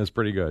woman. That's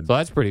pretty good. So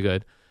that's pretty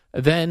good.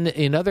 Then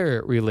in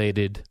other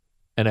related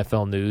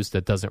NFL news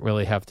that doesn't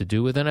really have to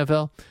do with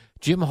NFL,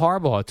 Jim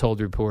Harbaugh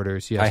told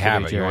reporters yesterday. I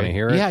have it. Jerry, you want to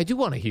hear it? Yeah, I do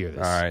want to hear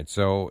this. All right.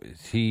 So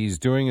he's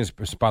doing his,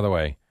 by the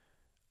way,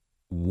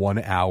 1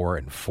 hour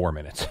and 4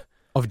 minutes.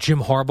 Of Jim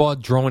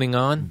Harbaugh droning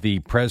on? The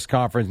press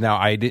conference. Now,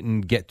 I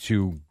didn't get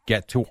to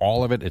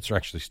all of it. It's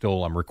actually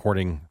still, I'm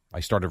recording. I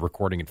started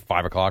recording at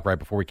 5 o'clock right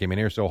before we came in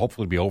here, so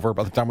hopefully it'll be over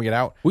by the time we get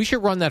out. We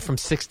should run that from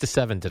 6 to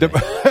 7 today.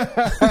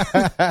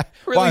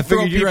 Well, I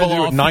figured you'd rather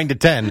do it 9 to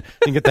 10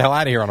 and get the hell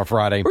out of here on a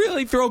Friday.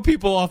 Really throw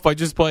people off by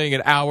just playing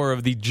an hour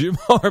of the Jim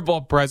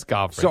Harbaugh press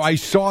conference. So I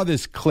saw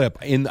this clip,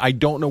 and I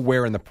don't know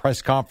where in the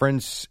press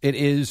conference it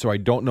is, so I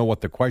don't know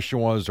what the question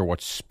was or what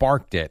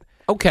sparked it.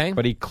 Okay.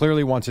 But he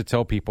clearly wants to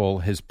tell people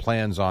his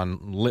plans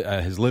on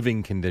his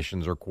living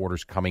conditions or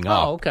quarters coming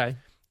up. Oh, okay.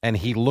 And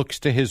he looks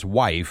to his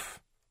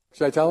wife.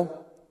 Should I tell him?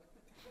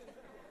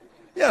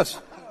 Yes.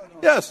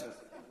 Yes.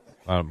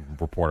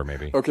 Reporter,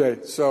 maybe. Okay,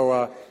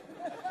 so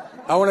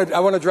I want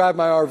to drive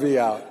my RV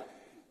out.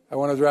 I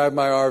want to drive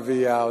my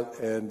RV out,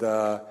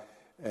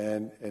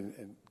 and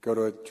go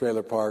to a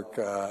trailer park,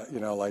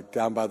 like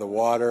down by the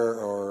water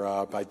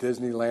or by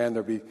Disneyland.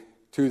 There'll be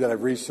 2 that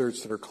I've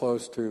researched that are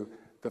close to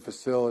the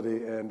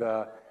facility, and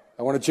I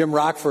want to Jim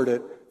Rockford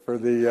it for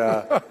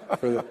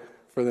the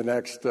for the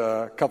next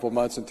couple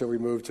months until we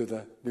move to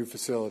the new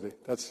facility.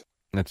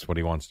 That's what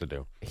he wants to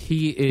do.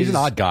 He's an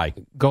odd guy.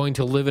 Going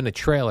to live in a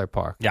trailer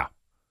park. Yeah,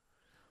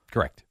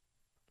 correct.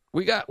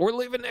 We're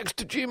living next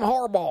to Jim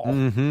Harbaugh.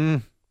 Mm-hmm.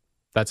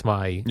 That's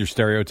You're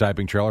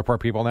stereotyping trailer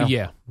park people now?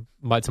 Yeah.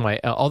 That's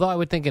although I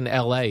would think in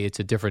L.A. it's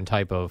a different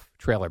type of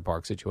trailer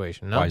park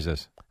situation. No? Why is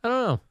this? I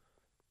don't know.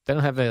 They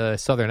don't have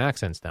southern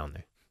accents down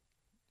there.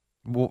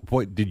 Well,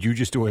 what, did you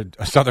just do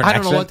a southern accent? accent? I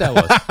don't know what that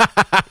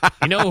was.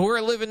 You know who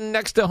we're living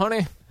next to,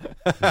 honey?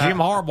 Jim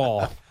Harbaugh.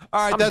 All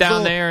right, I'm that's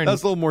down there and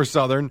that's a little more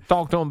southern.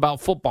 Talk to him about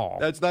football.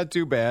 That's not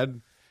too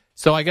bad.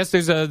 So I guess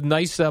there's a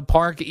nice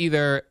park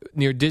either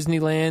near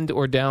Disneyland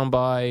or down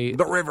by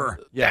the river.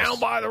 Yes. Down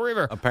by the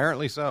river.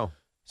 Apparently so.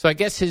 So I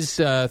guess his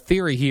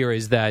theory here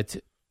is that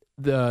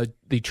the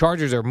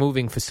Chargers are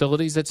moving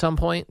facilities at some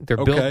point.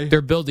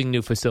 They're building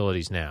new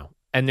facilities now,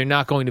 and they're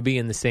not going to be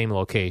in the same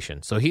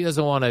location. So he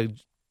doesn't want to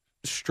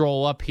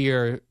stroll up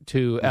here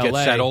to L.A.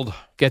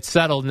 Get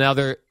settled.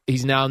 Now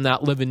he's now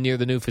not living near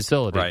the new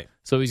facility. Right.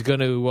 So he's going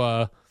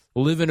to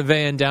live in a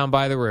van down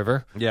by the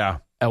river. Yeah.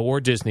 Or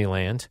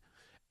Disneyland.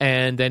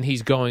 And then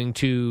he's going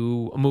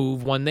to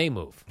move when they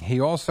move. He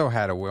also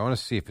had I want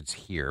to see if it's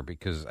here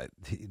because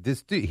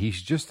this dude,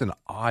 he's just an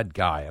odd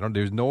guy.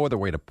 There's no other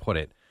way to put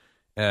it.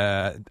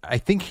 I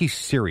think he's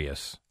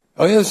serious.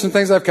 Oh yeah, there's some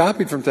things I've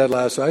copied from Ted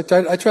Lasso. I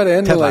try to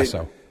emulate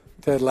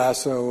Ted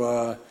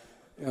Lasso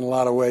in a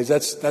lot of ways.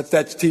 That's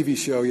TV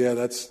show. Yeah,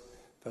 that's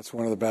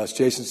one of the best.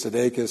 Jason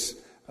Sudeikis,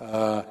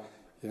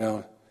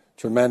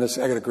 tremendous.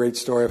 I got a great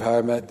story of how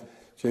I met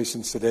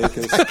Jason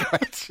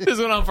Sudeikis. This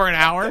went on for an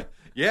hour.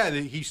 Yeah,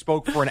 he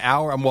spoke for an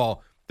hour.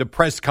 Well, the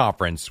press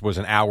conference was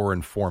an hour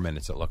and 4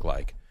 minutes, it looked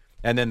like.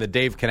 And then the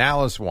Dave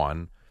Canales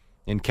one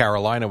in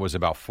Carolina was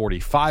about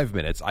 45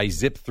 minutes. I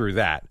zipped through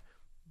that.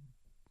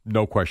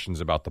 No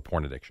questions about the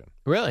porn addiction.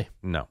 Really?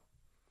 No.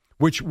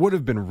 Which would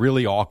have been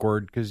really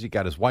awkward because you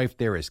got his wife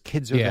there, his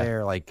kids are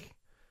there.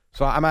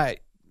 So I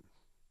might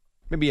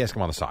maybe ask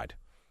him on the side.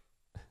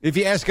 If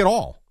you ask at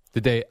all.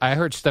 I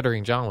heard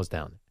Stuttering John was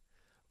down.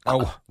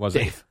 Oh, was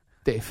it?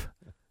 Dave.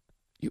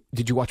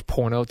 Did you watch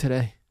porno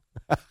today?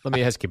 Let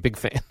me ask you, big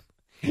fan.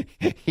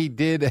 He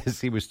did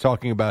as he was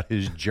talking about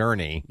his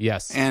journey.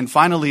 Yes. And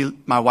finally,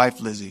 my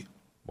wife, Lizzie.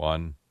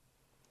 1,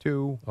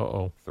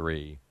 2,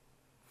 3,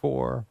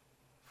 4,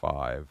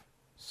 5,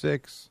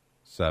 6,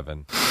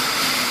 7,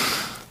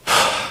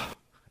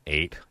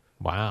 8.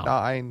 Wow.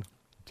 9,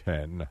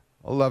 10,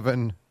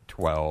 11,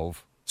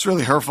 12. It's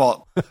really her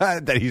fault.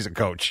 That he's a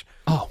coach.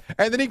 Oh.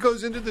 And then he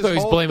goes into this So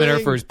he's whole blaming her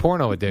thing. for his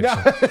porno addiction.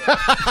 No.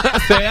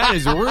 That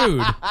is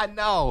rude.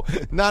 No.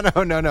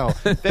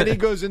 Then he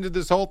goes into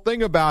this whole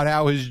thing about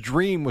how his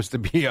dream was to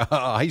be a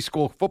high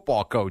school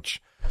football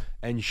coach.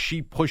 And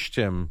she pushed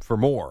him for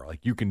more.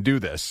 Like, you can do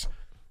this.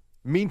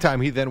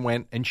 Meantime, he then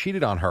went and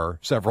cheated on her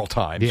several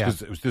times. Yeah.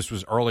 Because this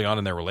was early on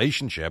in their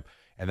relationship.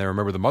 And then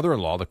remember the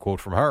mother-in-law, the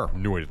quote from her,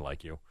 knew I didn't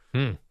like you.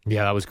 Yeah,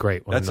 that was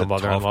great. That's the a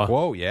mother-in-law. tough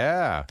quote,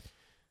 yeah.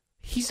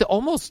 He's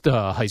almost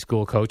a high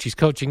school coach. He's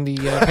coaching the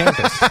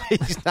Panthers.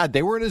 He's not.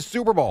 They were in a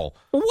Super Bowl.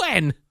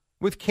 When?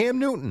 With Cam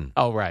Newton.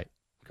 Oh, right.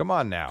 Come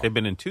on now. They've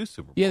been in 2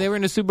 Super Bowls. Yeah, they were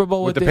in a Super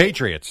Bowl with the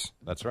Patriots.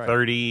 That's right.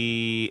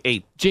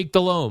 38. Jake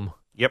Delhomme.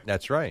 Yep.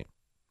 That's right.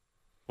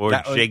 Or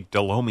Jake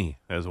Delhomme,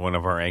 as one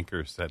of our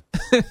anchors said.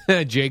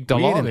 Jake We had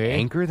Delhomme. an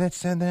anchor that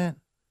said that?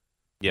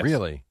 Yes.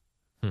 Really?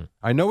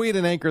 I know we had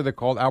an anchor that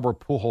called Albert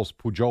Pujols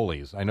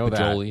Pujolis. I know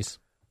Pujolis. that.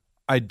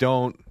 I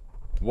don't.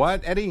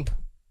 What, Eddie?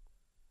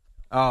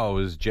 Oh,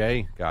 it was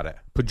Jay? Got it.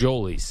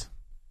 Pujolis.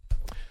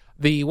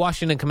 The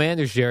Washington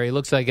Commanders, Jerry,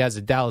 looks like as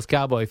a Dallas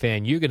Cowboy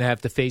fan, you're going to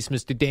have to face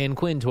Mr. Dan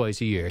Quinn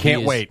twice a year.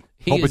 Can't wait.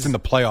 Hope it's in the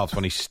playoffs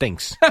when he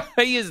stinks.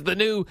 He is the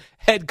new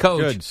head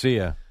coach. Good. See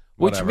ya.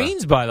 Which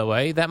means, by the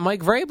way, that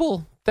Mike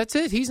Vrabel, that's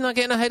it. He's not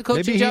getting a head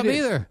coaching job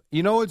either.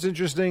 You know what's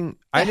interesting?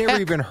 I never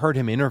even heard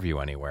him interview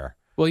anywhere.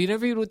 Well, he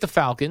interviewed with the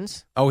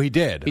Falcons. Oh, he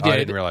did? He did. I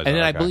didn't realize and that.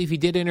 then Okay. I believe he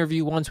did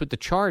interview once with the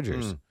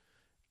Chargers.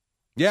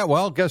 Yeah,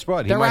 well, guess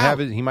what? He They're out.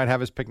 he might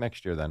have his pick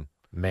next year then.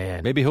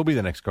 Man. Maybe he'll be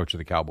the next coach of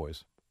the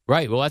Cowboys.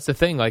 Right. Well, that's the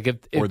thing. Like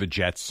or the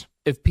Jets.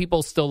 If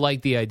people still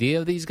like the idea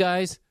of these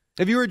guys.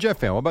 If you were a Jet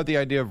fan, what about the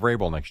idea of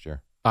Vrabel next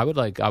year? I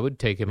would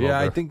take him over. Yeah,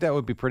 I think that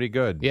would be pretty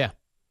good. Yeah.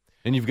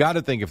 And you've got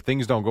to think if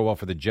things don't go well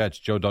for the Jets,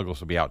 Joe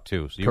Douglas will be out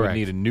too. So you would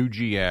need a new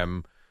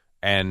GM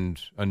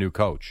and a new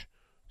coach.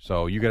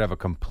 So you could have a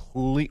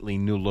completely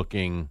new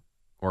looking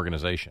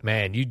organization.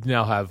 Man, you'd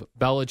now have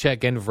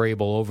Belichick and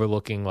Vrabel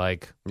overlooking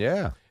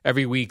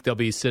every week they'll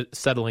be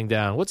settling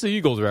down. What's the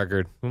Eagles'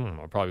 record?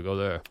 I'll probably go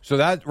there. So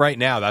that right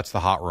now, that's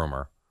the hot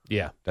rumor.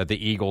 Yeah. That the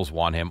Eagles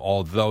want him,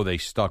 although they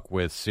stuck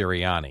with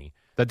Sirianni.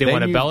 That they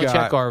want a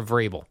Belichick or a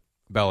Vrabel?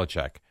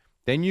 Belichick.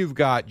 Then you've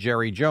got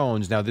Jerry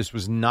Jones. Now, this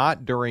was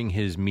not during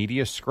his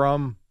media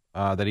scrum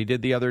that he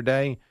did the other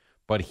day,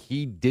 but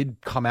he did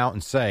come out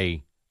and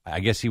say, I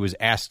guess he was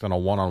asked on a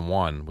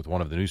one-on-one with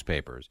one of the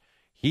newspapers.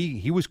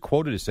 He was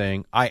quoted as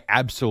saying, "I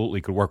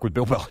absolutely could work with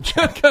Bill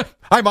Belichick."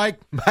 Hi, Mike.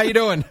 How you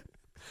doing?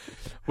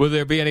 Will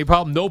there be any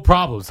problem? No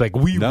problems. Like,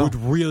 we would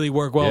really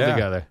work well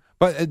together.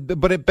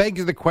 But it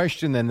begs the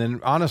question then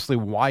honestly,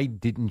 why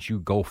didn't you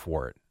go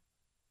for it?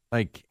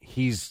 Like,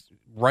 he's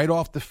right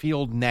off the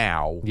field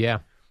now. Yeah.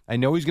 I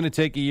know he's going to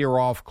take a year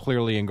off,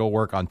 clearly, and go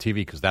work on TV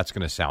because that's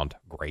going to sound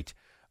great.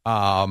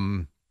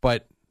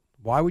 But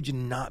why would you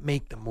not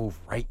make the move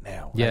right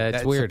now? Yeah,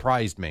 it's weird. It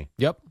surprised me.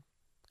 Yep.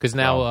 Because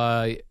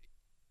now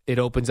it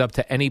opens up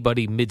to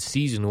anybody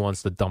mid-season who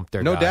wants to dump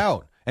their guy. No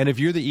doubt. And if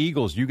you're the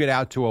Eagles, you get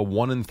out to a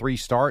 1-3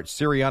 start.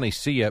 Sirianni,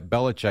 see ya.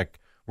 Belichick,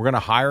 we're going to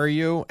hire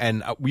you,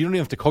 and we don't even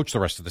have to coach the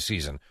rest of the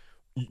season.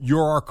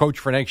 You're our coach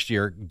for next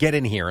year. Get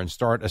in here and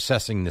start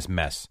assessing this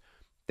mess.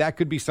 That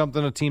could be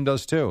something a team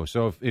does too.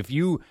 So if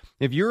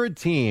you're a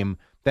team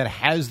that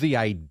has the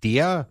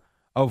idea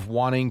of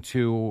wanting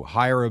to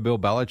hire a Bill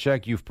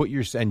Belichick, you put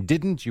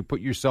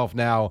yourself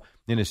now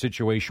in a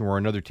situation where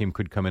another team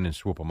could come in and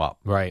swoop them up.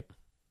 Right.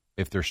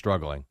 If they're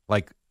struggling,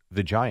 like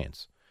the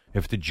Giants.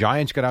 If the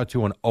Giants got out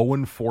to an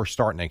 0-4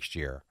 start next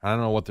year, I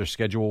don't know what their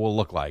schedule will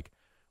look like.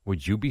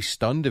 Would you be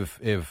stunned if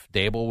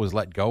Dable was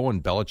let go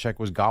and Belichick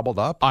was gobbled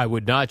up? I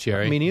would not,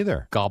 Jerry. Me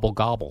neither. Gobble,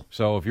 gobble.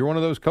 So if you're one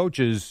of those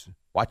coaches,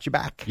 watch your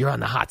back. You're on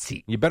the hot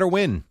seat. You better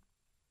win.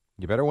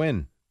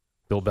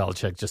 Bill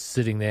Belichick just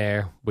sitting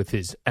there with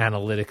his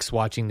analytics,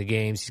 watching the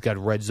games. He's got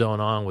Red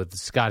Zone on with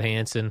Scott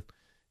Hansen,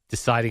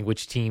 deciding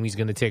which team he's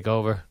going to take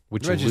over,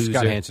 which loser.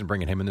 Scott Hansen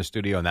bringing him in the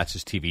studio, and that's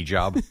his TV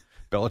job.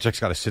 Belichick's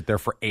got to sit there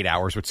for 8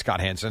 hours with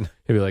Scott Hansen.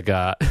 He'd be like,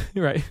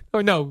 right.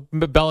 Or no,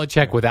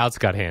 Belichick without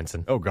Scott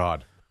Hansen. Oh,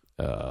 God.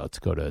 Let's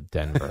go to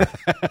Denver.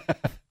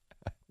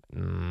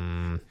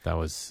 That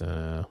was...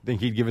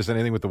 Think he'd give us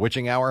anything with the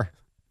witching hour?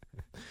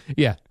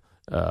 Yeah.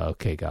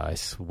 Okay,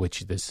 guys.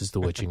 This is the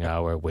witching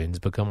hour. Wins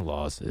become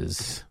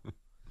losses.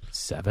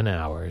 7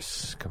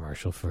 hours.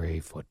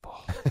 Commercial-free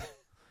football.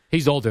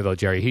 He's older, though,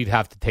 Jerry. He'd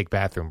have to take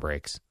bathroom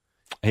breaks.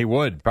 He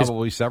would.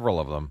 Probably several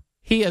of them.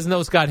 He has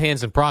no Scott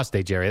Hansen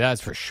prostate, Jerry.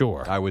 That's for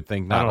sure. I would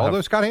think not.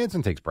 Although Scott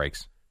Hansen takes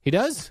breaks. He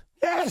does?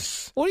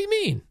 Yes. What do you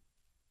mean?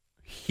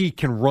 He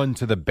can run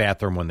to the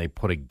bathroom when they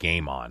put a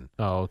game on.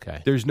 Oh,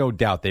 okay. There's no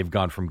doubt they've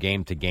gone from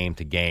game to game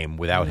to game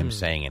without him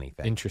saying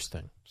anything.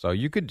 Interesting. So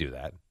you could do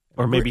that.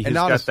 Or maybe he's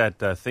got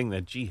that thing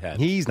that G had.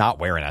 He's not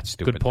wearing that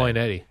stupid Good point,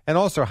 thing. Eddie. And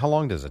also, how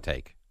long does it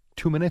take?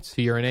 2 minutes?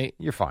 To urinate?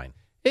 You're fine.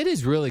 It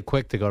is really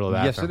quick to go to the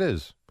bathroom. Yes, it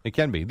is. It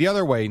can be. The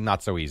other way,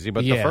 not so easy,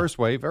 but the first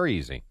way, very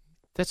easy.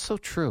 That's so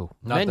true.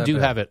 Not Men that do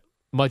bad. have it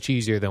much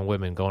easier than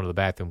women going to the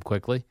bathroom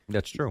quickly.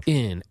 That's true.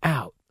 In,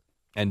 out.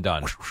 And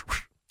done.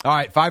 All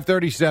right,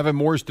 5:37,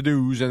 more's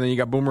to-dos, and then you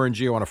got Boomer and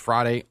Gio on a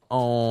Friday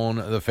on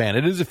The Fan.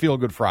 It is a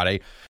feel-good Friday.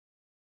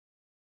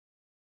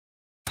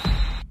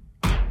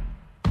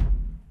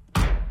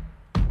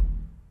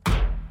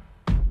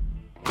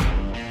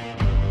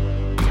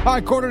 All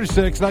right,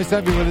 5:45. Nice to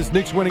have you with us.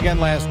 Knicks win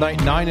again last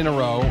night, 9 in a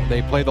row.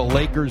 They play the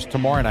Lakers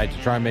tomorrow night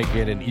to try and make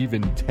it an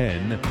even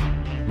 10.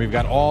 We've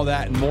got all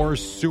that and more.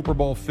 Super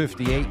Bowl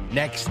 58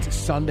 next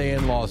Sunday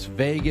in Las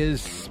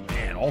Vegas.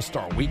 Man,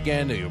 All-Star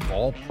Weekend,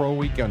 All-Pro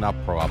Weekend, not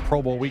Pro,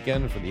 Pro Bowl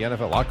Weekend for the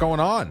NFL. A lot going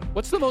on.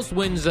 What's the most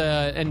wins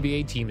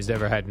NBA team has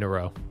ever had in a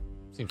row?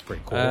 Seems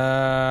pretty cool.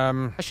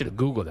 I should have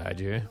Googled that,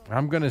 Jerry.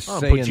 I'm going to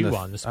say put you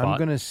on the spot. I'm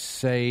going to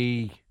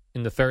say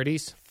in the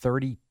 30s.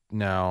 30.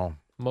 No.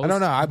 Most I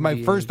don't know. My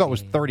NBA first thought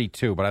was games.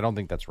 32, but I don't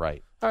think that's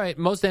right. All right,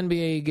 most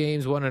NBA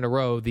games won in a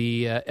row.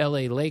 The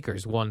L.A.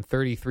 Lakers won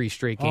 33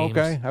 straight games.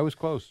 Okay, I was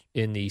close.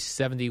 In the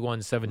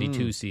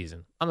 71-72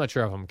 season. I'm not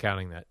sure if I'm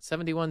counting that.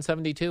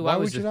 71-72? Why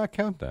would you not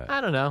count that?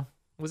 I don't know.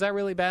 Was that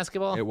really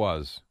basketball? It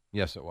was.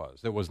 Yes, it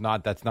was. It was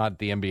not. That's not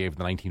the NBA of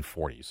the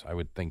 1940s. I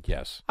would think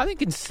yes. I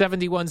think in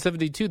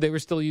 71-72 they were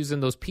still using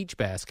those peach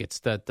baskets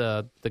that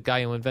the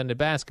guy who invented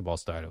basketball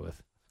started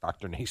with.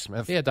 Dr.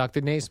 Naismith? Yeah,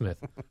 Dr. Naismith.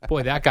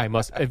 Boy, that guy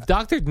must... If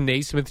Dr.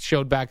 Naismith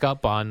showed back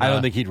up on... I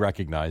don't think he'd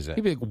recognize it.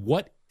 He'd be like,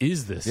 what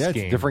is this game? Yeah, it's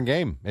a different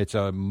game. It's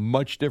a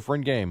much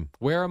different game.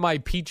 Where are my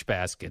peach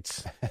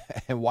baskets?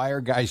 And why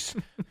are guys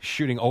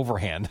shooting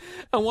overhand?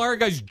 And why are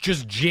guys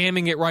just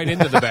jamming it right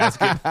into the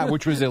basket?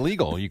 Which was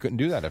illegal. You couldn't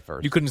do that at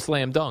first. You couldn't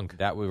slam dunk.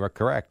 That we were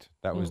correct.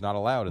 That was not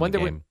allowed in the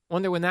game.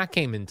 Wonder when that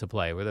came into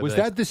play. Was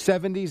that the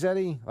 70s,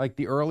 Eddie? Like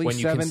the early when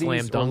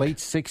 70s or late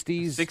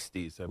 60s?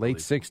 60s, I Late believe.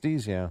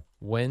 60s, yeah.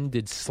 When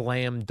did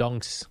slam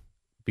dunks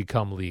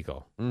become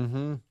legal?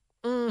 Jerry?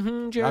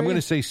 I'm going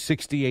to say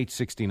 68,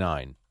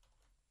 69.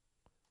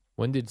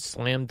 When did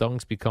slam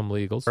dunks become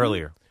legal?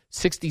 Earlier.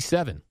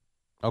 67.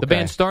 Okay. The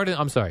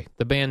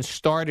band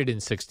started in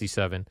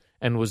 67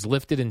 and was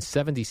lifted in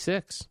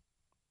 76.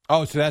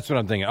 Oh, so that's what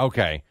I'm thinking.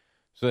 Okay.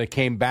 So they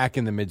came back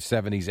in the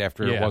mid-70s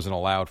after it wasn't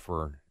allowed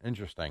for...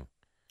 Interesting.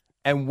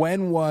 And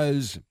when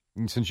was...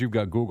 Since you've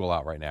got Google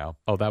out right now.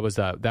 Oh, that was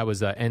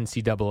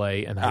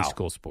NCAA and high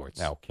school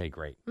sports. Okay,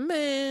 great.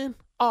 Man.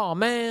 Oh,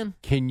 man.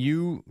 Can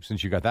you...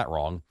 Since you got that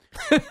wrong.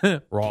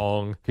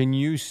 Wrong. Can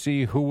you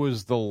see who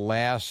was the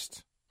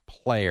last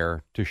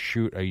player to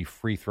shoot a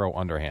free throw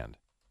underhand?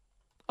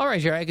 All right,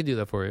 Jerry, I can do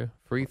that for you.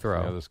 Free throw.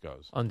 See how this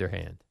goes.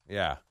 Underhand.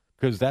 Yeah,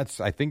 because that's,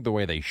 I think, the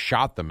way they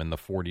shot them in the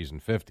 40s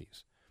and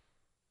 50s.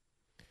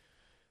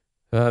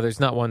 There's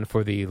not one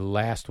for the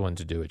last one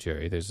to do it,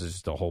 Jerry. There's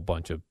just a whole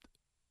bunch of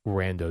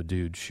rando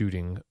dudes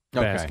shooting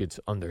baskets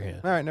underhand.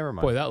 All right, never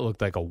mind. Boy, that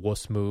looked like a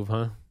wuss move,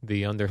 huh?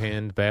 The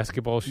underhand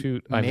basketball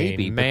shoot. I Maybe,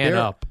 mean, but man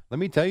up. Let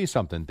me tell you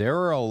something. There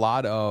are a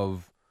lot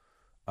of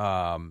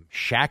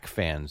Shaq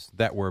fans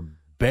that were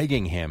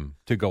begging him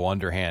to go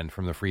underhand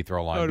from the free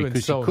throw line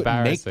because so he couldn't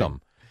make embarrassing.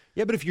 them.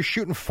 Yeah, but if you're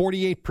shooting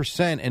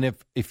 48% and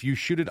if you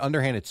shoot it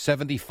underhand at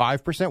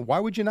 75%, why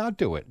would you not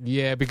do it?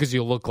 Yeah, because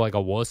you look like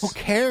a wuss. Who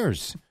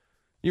cares?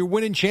 You're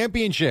winning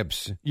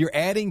championships. You're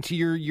adding to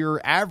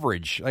your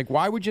average. Like,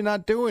 why would you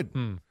not do it?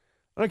 I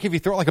don't care if you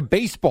throw it like a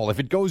baseball. If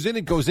it goes in,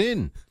 it goes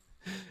in.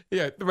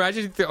 Yeah,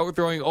 imagine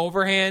throwing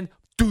overhand,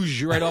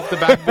 douche, right off the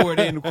backboard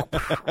in.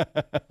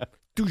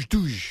 Douche,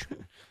 douche.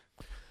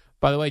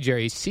 By the way,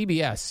 Jerry,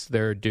 CBS,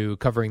 they're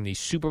covering the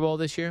Super Bowl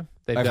this year.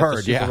 They've I've got heard,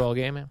 the Super yeah. Bowl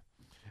game.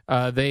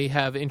 They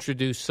have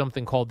introduced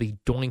something called the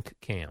doink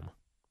cam.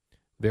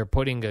 They're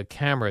putting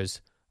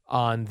cameras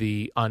on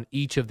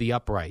each of the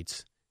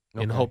uprights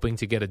and hoping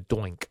to get a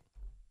doink.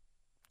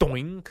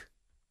 Doink.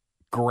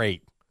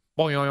 Great.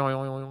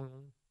 Boing.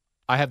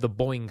 I have the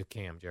boing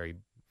cam, Jerry.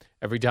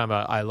 Every time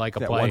I like a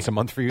Is that play, once a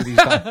month for you these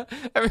times?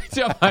 every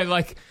time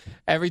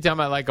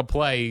I like a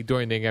play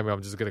during the game,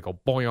 I'm just gonna go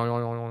boing.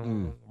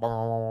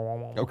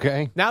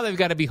 Okay. Now they've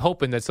got to be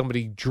hoping that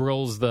somebody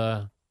drills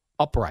the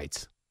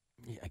uprights.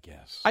 Yeah, I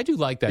guess. I do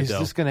like that. Is though.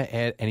 this going to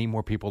add any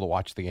more people to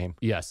watch the game?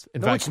 Yes.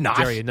 In No, fact, it's not.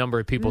 Jerry, a number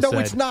of people said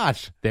it's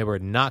not. they were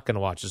not going to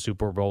watch the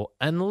Super Bowl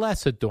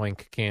unless a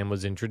doink cam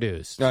was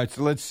introduced. All right,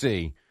 so let's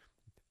see.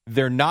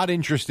 They're not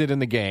interested in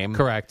the game.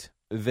 Correct.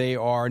 They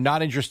are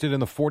not interested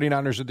in the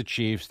 49ers or the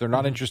Chiefs. They're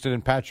not interested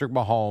in Patrick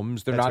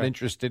Mahomes. They're That's not right.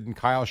 interested in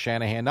Kyle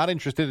Shanahan. Not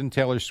interested in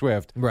Taylor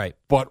Swift. Right.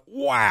 But,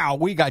 wow,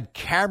 we got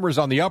cameras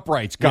on the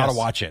uprights. Got to Yes.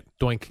 watch it.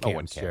 Doink No cams,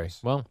 one Jerry. cares.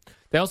 Well,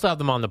 they also have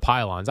them on the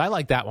pylons. I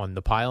like that one,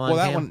 the pylon Well,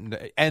 that cam. one,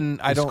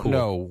 and I It's don't cool.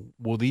 know,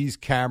 will these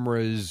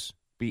cameras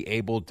be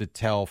able to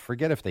tell,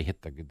 forget if they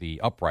hit the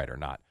upright or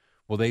not,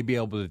 will they be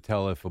able to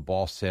tell if a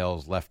ball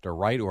sails left or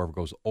right or if it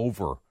goes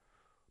over?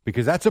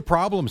 Because that's a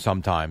problem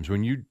sometimes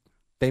when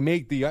they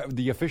make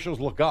the officials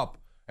look up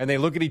and they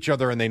look at each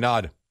other and they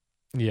nod.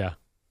 Yeah.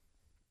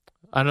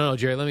 I don't know,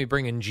 Jerry. Let me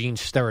bring in Gene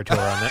Steratore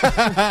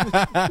on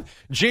that.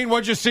 Gene,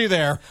 what'd you see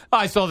there?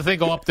 I saw the thing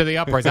go up to the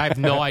uprights. I have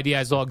no idea.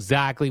 I saw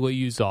exactly what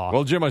you saw.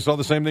 Well, Jim, I saw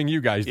the same thing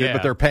you guys did, Yeah.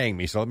 but they're paying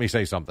me, so let me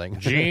say something.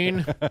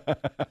 Gene.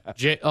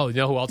 You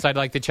know who else I'd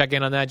like to check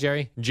in on that,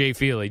 Jerry? Jay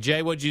Feely.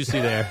 Jay, what'd you see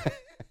there?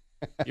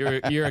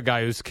 You're a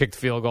guy who's kicked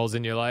field goals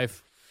in your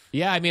life.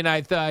 Yeah, I mean,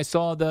 I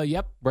saw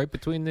right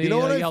between the You know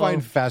what I yellow.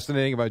 find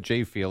fascinating about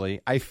Jay Feely?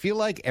 I feel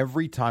like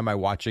every time I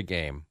watch a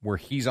game where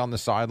he's on the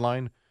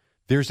sideline,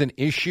 there's an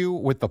issue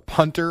with the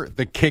punter,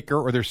 the kicker,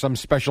 or there's some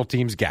special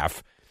teams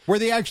gaffe where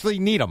they actually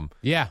need him.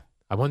 Yeah.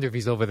 I wonder if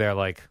he's over there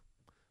like,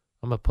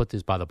 I'm going to put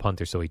this by the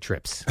punter so he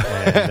trips.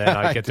 And then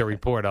I get to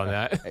report on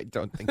that. I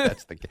don't think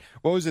that's the case.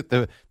 What was it?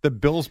 The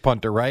Bills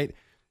punter, right?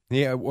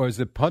 Yeah, was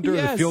it punter or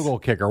the Yes. field goal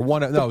kicker? It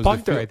was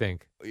Punter, the I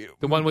think.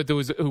 The one who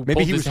maybe pulled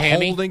he his was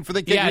hammy. holding for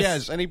the kick.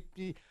 Yes, and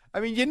he I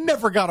mean, you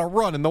never got to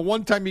run, and the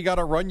one time you got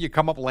to run, you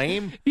come up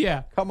lame.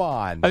 Yeah. Come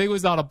on. I think it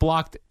was on a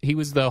blocked. He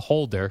was the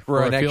holder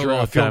For an a extra field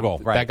field attempt goal,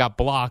 right. that got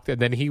blocked, and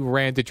then he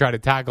ran to try to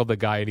tackle the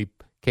guy, and he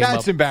came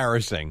That's up.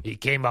 embarrassing. He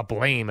came up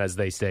lame, as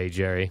they say,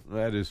 Jerry.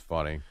 That is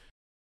funny.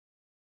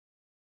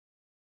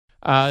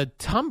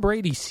 Tom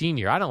Brady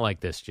Sr. I don't like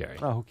this, Jerry.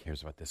 Oh, who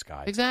cares about this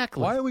guy?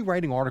 Exactly. Why are we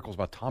writing articles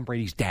about Tom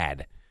Brady's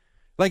dad?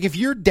 Like, if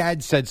your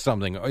dad said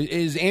something,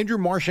 is Andrew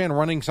Marchand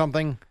running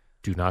something?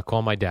 Do not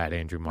call my dad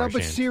Andrew Marchand. No,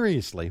 but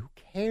seriously, who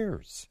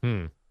cares?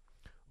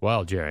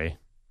 Well, Jerry,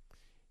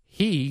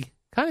 he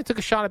kind of took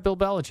a shot at Bill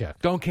Belichick.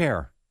 Don't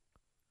care.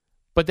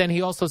 But then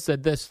he also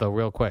said this, though,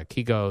 real quick.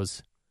 He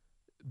goes,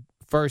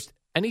 first,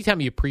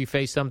 anytime you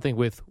preface something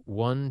with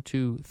 1,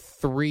 2,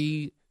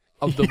 3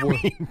 of the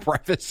word.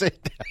 Preface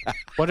it.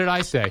 What did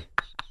I say?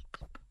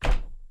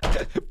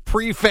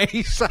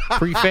 Preface.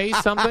 Preface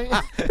something?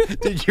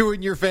 Did you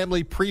and your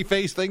family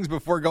preface things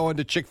before going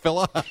to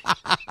Chick-fil-A?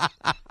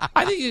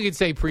 I think you could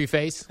say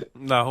preface.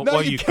 No, No,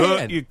 well, you you can't.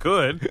 could. You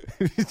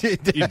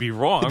could. You'd be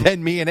wrong.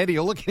 Then me and Eddie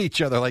will look at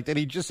each other like, did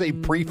he just say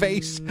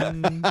preface?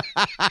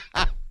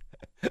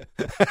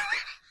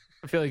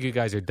 I feel like you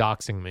guys are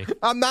doxing me.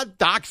 I'm not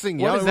doxing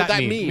you. What I does don't know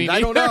that what mean?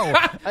 I don't know.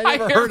 I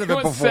never hear heard of it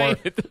everyone say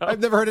before. it, though. I've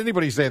never heard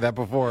anybody say that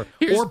before.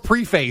 Here's- Or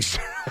preface.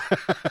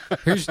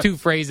 Here's two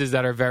phrases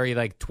that are very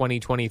like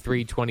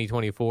 2023,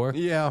 2024.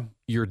 Yeah.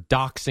 You're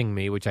doxing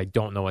me, which I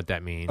don't know what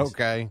that means.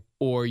 Okay.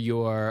 Or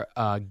you're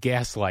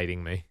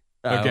gaslighting me.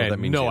 I don't know what Again, that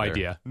means no either.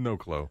 idea. No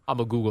clue. I'm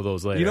going to Google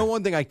those later. You know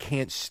one thing I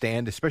can't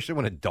stand, especially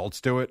when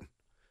adults do it?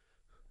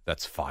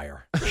 That's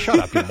fire. Shut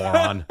up, you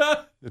moron.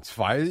 It's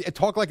fire.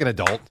 Talk like an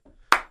adult.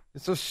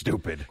 It's so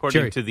stupid.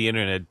 According to the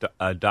internet,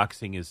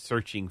 doxing is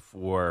searching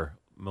for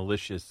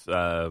malicious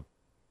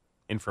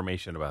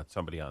information about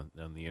somebody on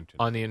the internet.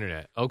 On the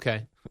internet,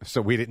 okay.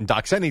 So we didn't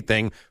dox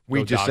anything. We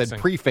No just doxing. said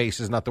preface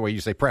is not the way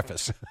you say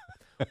preface.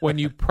 When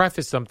you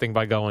preface something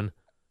by going,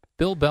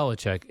 Bill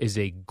Belichick is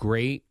a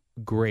great,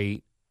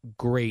 great,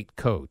 great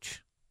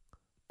coach,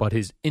 but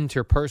his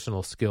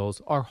interpersonal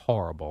skills are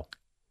horrible.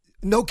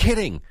 No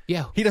kidding.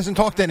 Yeah. He doesn't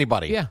talk to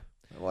anybody. Yeah.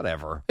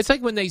 Whatever. It's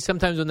like when they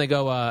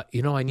go, I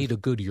need a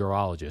good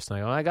urologist. And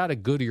I go, I got a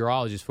good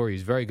urologist for you.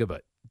 He's very good,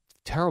 but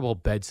terrible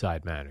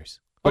bedside manners.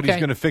 But Okay. he's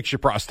going to fix your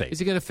prostate. Is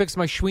he going to fix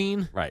my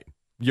schween? Right.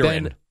 You're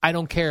then in. I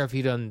don't care if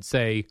he doesn't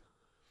say,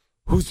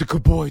 who's the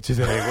good boy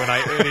today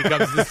when he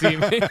comes to see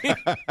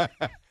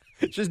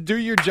me. Just do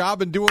your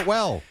job and do it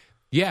well.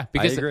 Yeah,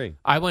 because I agree.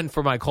 I went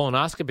for my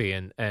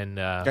colonoscopy and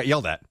Got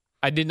yelled at.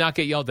 I did not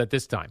get yelled at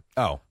this time.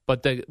 Oh.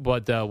 But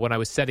when I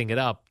was setting it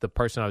up, the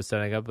person I was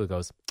setting up with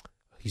goes,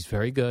 he's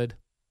very good.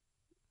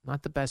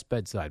 Not the best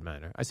bedside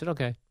manner. I said,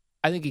 okay.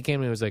 I think he came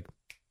in and was like,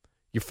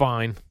 you're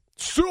fine.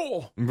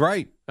 So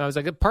Right. I was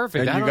like,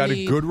 perfect. And you got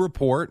a good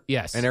report.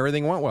 Yes. And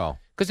everything went well.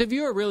 Because if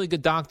you're a really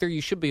good doctor,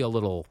 you should be a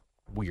little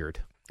weird,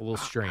 a little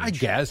strange. I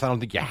guess. I don't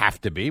think you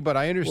have to be, but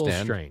I understand. A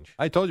little strange.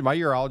 I told you, my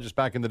urologist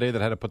back in the day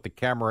that had to put the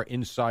camera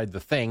inside the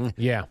thing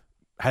Yeah.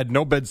 had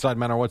no bedside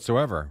manner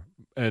whatsoever.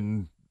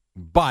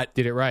 But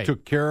did it right.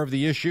 Took care of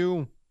the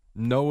issue.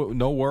 No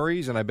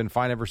worries, and I've been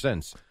fine ever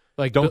since.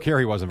 Like Don't care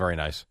he wasn't very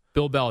nice.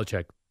 Bill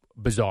Belichick,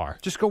 bizarre.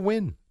 Just go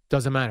win.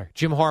 Doesn't matter.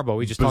 Jim Harbaugh,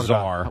 we just talked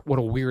Bizarre. about what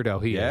a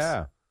weirdo he is.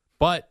 Yeah.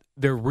 But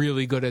they're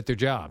really good at their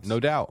jobs. No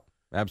doubt.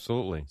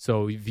 Absolutely.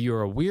 So if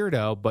you're a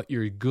weirdo, but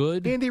you're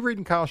good. Andy Reid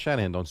and Kyle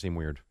Shanahan don't seem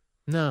weird.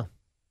 No.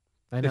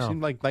 I know. They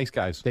seem like nice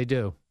guys. They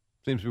do.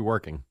 Seems to be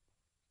working.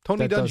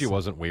 Tony That Dungy does-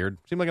 wasn't weird.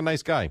 Seemed like a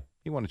nice guy.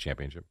 He won a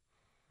championship.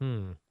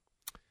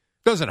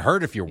 Doesn't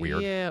hurt if you're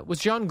weird. Yeah. Was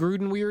John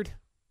Gruden weird?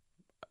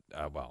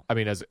 Well, I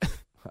mean, as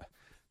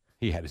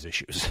he had his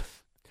issues.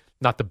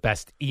 Not the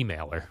best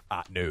emailer.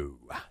 No.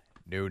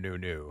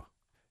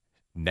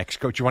 Next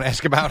coach you want to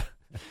ask about?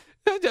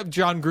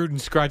 John Gruden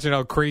scratching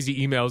out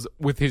crazy emails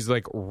with his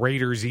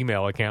Raiders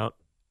email account.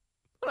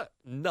 What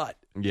a nut.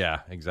 Yeah,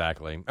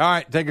 exactly. All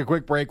right, take a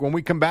quick break. When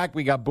we come back,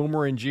 we got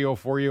Boomer and Gio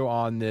for you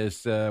on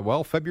this,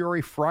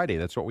 February Friday.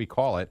 That's what we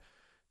call it.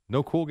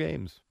 No cool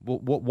games.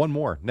 One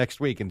more next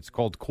week, and it's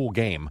called Cool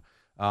Game.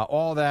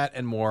 All that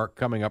and more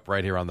coming up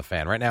right here on The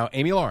Fan. Right now,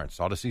 Amy Lawrence,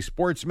 Odyssey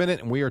Sports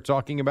Minute, and we are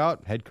talking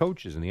about head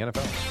coaches in the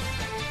NFL.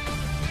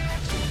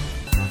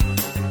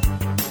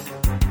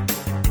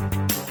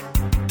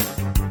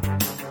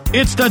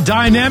 It's the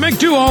dynamic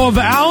duo of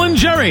Al and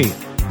Jerry,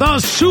 the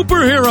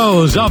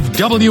superheroes of We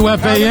got a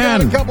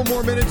WFAN. couple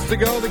more minutes to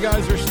go. The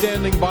guys are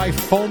standing by,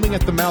 foaming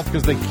at the mouth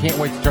because they can't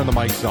wait to turn the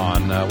mics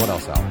on. What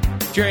else, Al?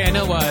 Jerry, I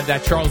know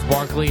that Charles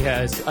Barkley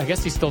has, I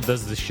guess he still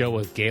does the show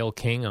with Gayle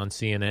King on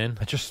CNN.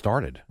 It just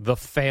started. The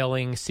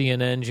failing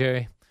CNN,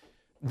 Jerry.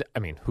 I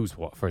mean, who's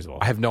what? First of all,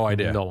 I have no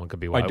idea. No one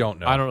could be. I don't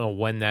know. I don't know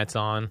when that's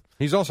on.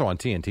 He's also on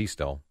TNT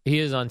still. He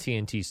is on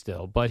TNT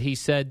still, but he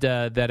said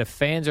that if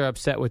fans are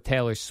upset with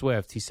Taylor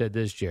Swift, he said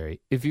this,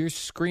 Jerry, if you're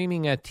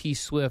screaming at T.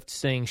 Swift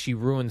saying she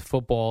ruined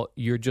football,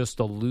 you're just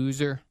a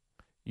loser.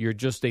 You're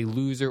just a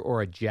loser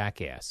or a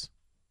jackass.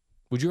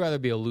 Would you rather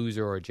be a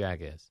loser or a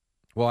jackass?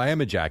 Well, I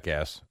am a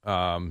jackass,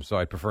 so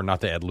I prefer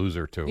not to add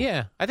loser to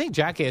Yeah, I think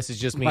jackass is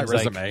just means my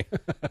resume.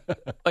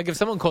 like if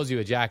someone calls you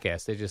a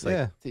jackass, they're just like,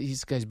 Yeah.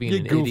 these guys being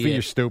You're an goofy, idiot.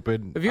 you're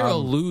stupid. If you're a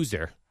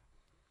loser,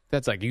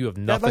 that's like you have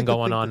nothing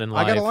going on in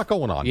life. I got a lot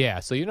going on. Yeah,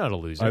 so you're not a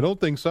loser. I don't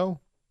think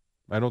so.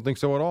 I don't think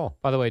so at all.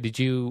 By the way, did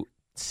you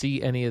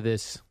see any of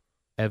this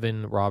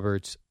Evan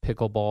Roberts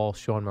pickleball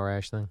Sean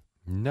Morash thing?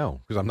 No,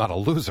 because I'm not a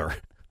loser.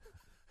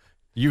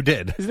 You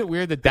did. Isn't it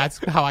weird that that's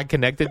how I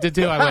connected the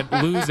two? I went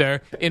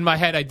loser. In my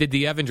head, I did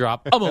the Evan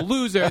drop. I'm a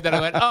loser. Then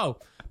I went, oh.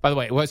 By the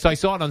way, so I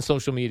saw it on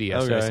social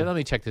media. So I Okay. said, let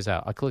me check this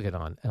out. I click it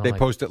on. And I'm They like,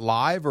 post it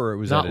live or it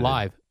was not edited?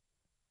 live.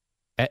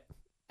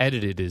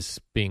 Edited is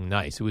being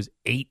nice. It was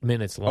 8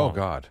 minutes long. Oh,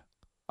 God.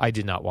 I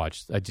did not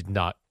watch.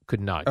 Could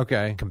not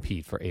Okay.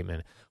 compete for 8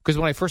 minutes. Because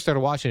when I first started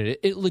watching it,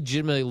 it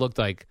legitimately looked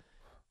like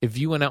if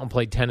you went out and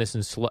played tennis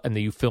and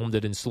you filmed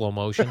it in slow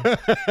motion.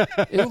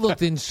 It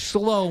looked in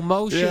slow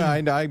motion. Yeah,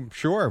 I'm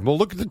sure. Well,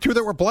 look at the two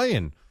that we're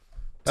playing.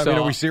 I mean,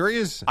 are we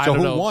serious? I So don't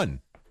who know.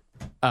 won?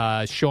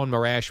 Sean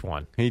Morash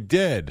won. He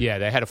did. Yeah,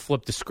 they had to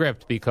flip the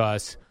script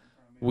because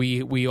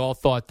we all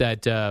thought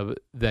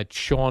that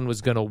Sean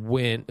was going to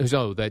win.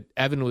 So that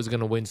Evan was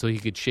going to win so he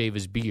could shave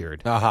his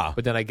beard. Uh-huh.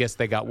 But then I guess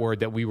they got word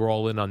that we were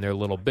all in on their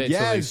little bit, so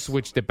they Yes.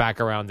 switched it back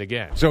around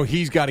again. So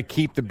he's got to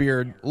keep the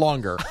beard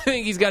longer. I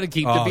think he's got to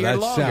keep the beard that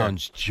longer.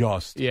 sounds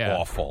just Yeah.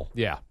 awful.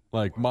 Yeah.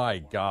 Like, my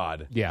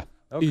God. Yeah.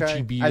 Okay.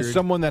 Itchy beard. As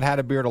someone that had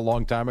a beard a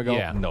long time ago,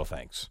 Yeah. no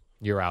thanks.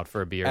 You're out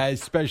for a beard.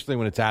 Especially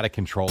when it's out of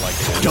control like it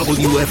is.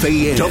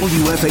 WFAN,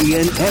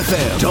 WFAN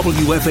FM,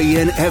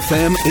 WFAN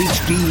FM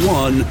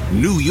HD1,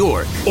 New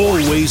York.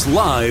 Always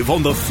live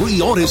on the free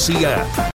Odyssey app.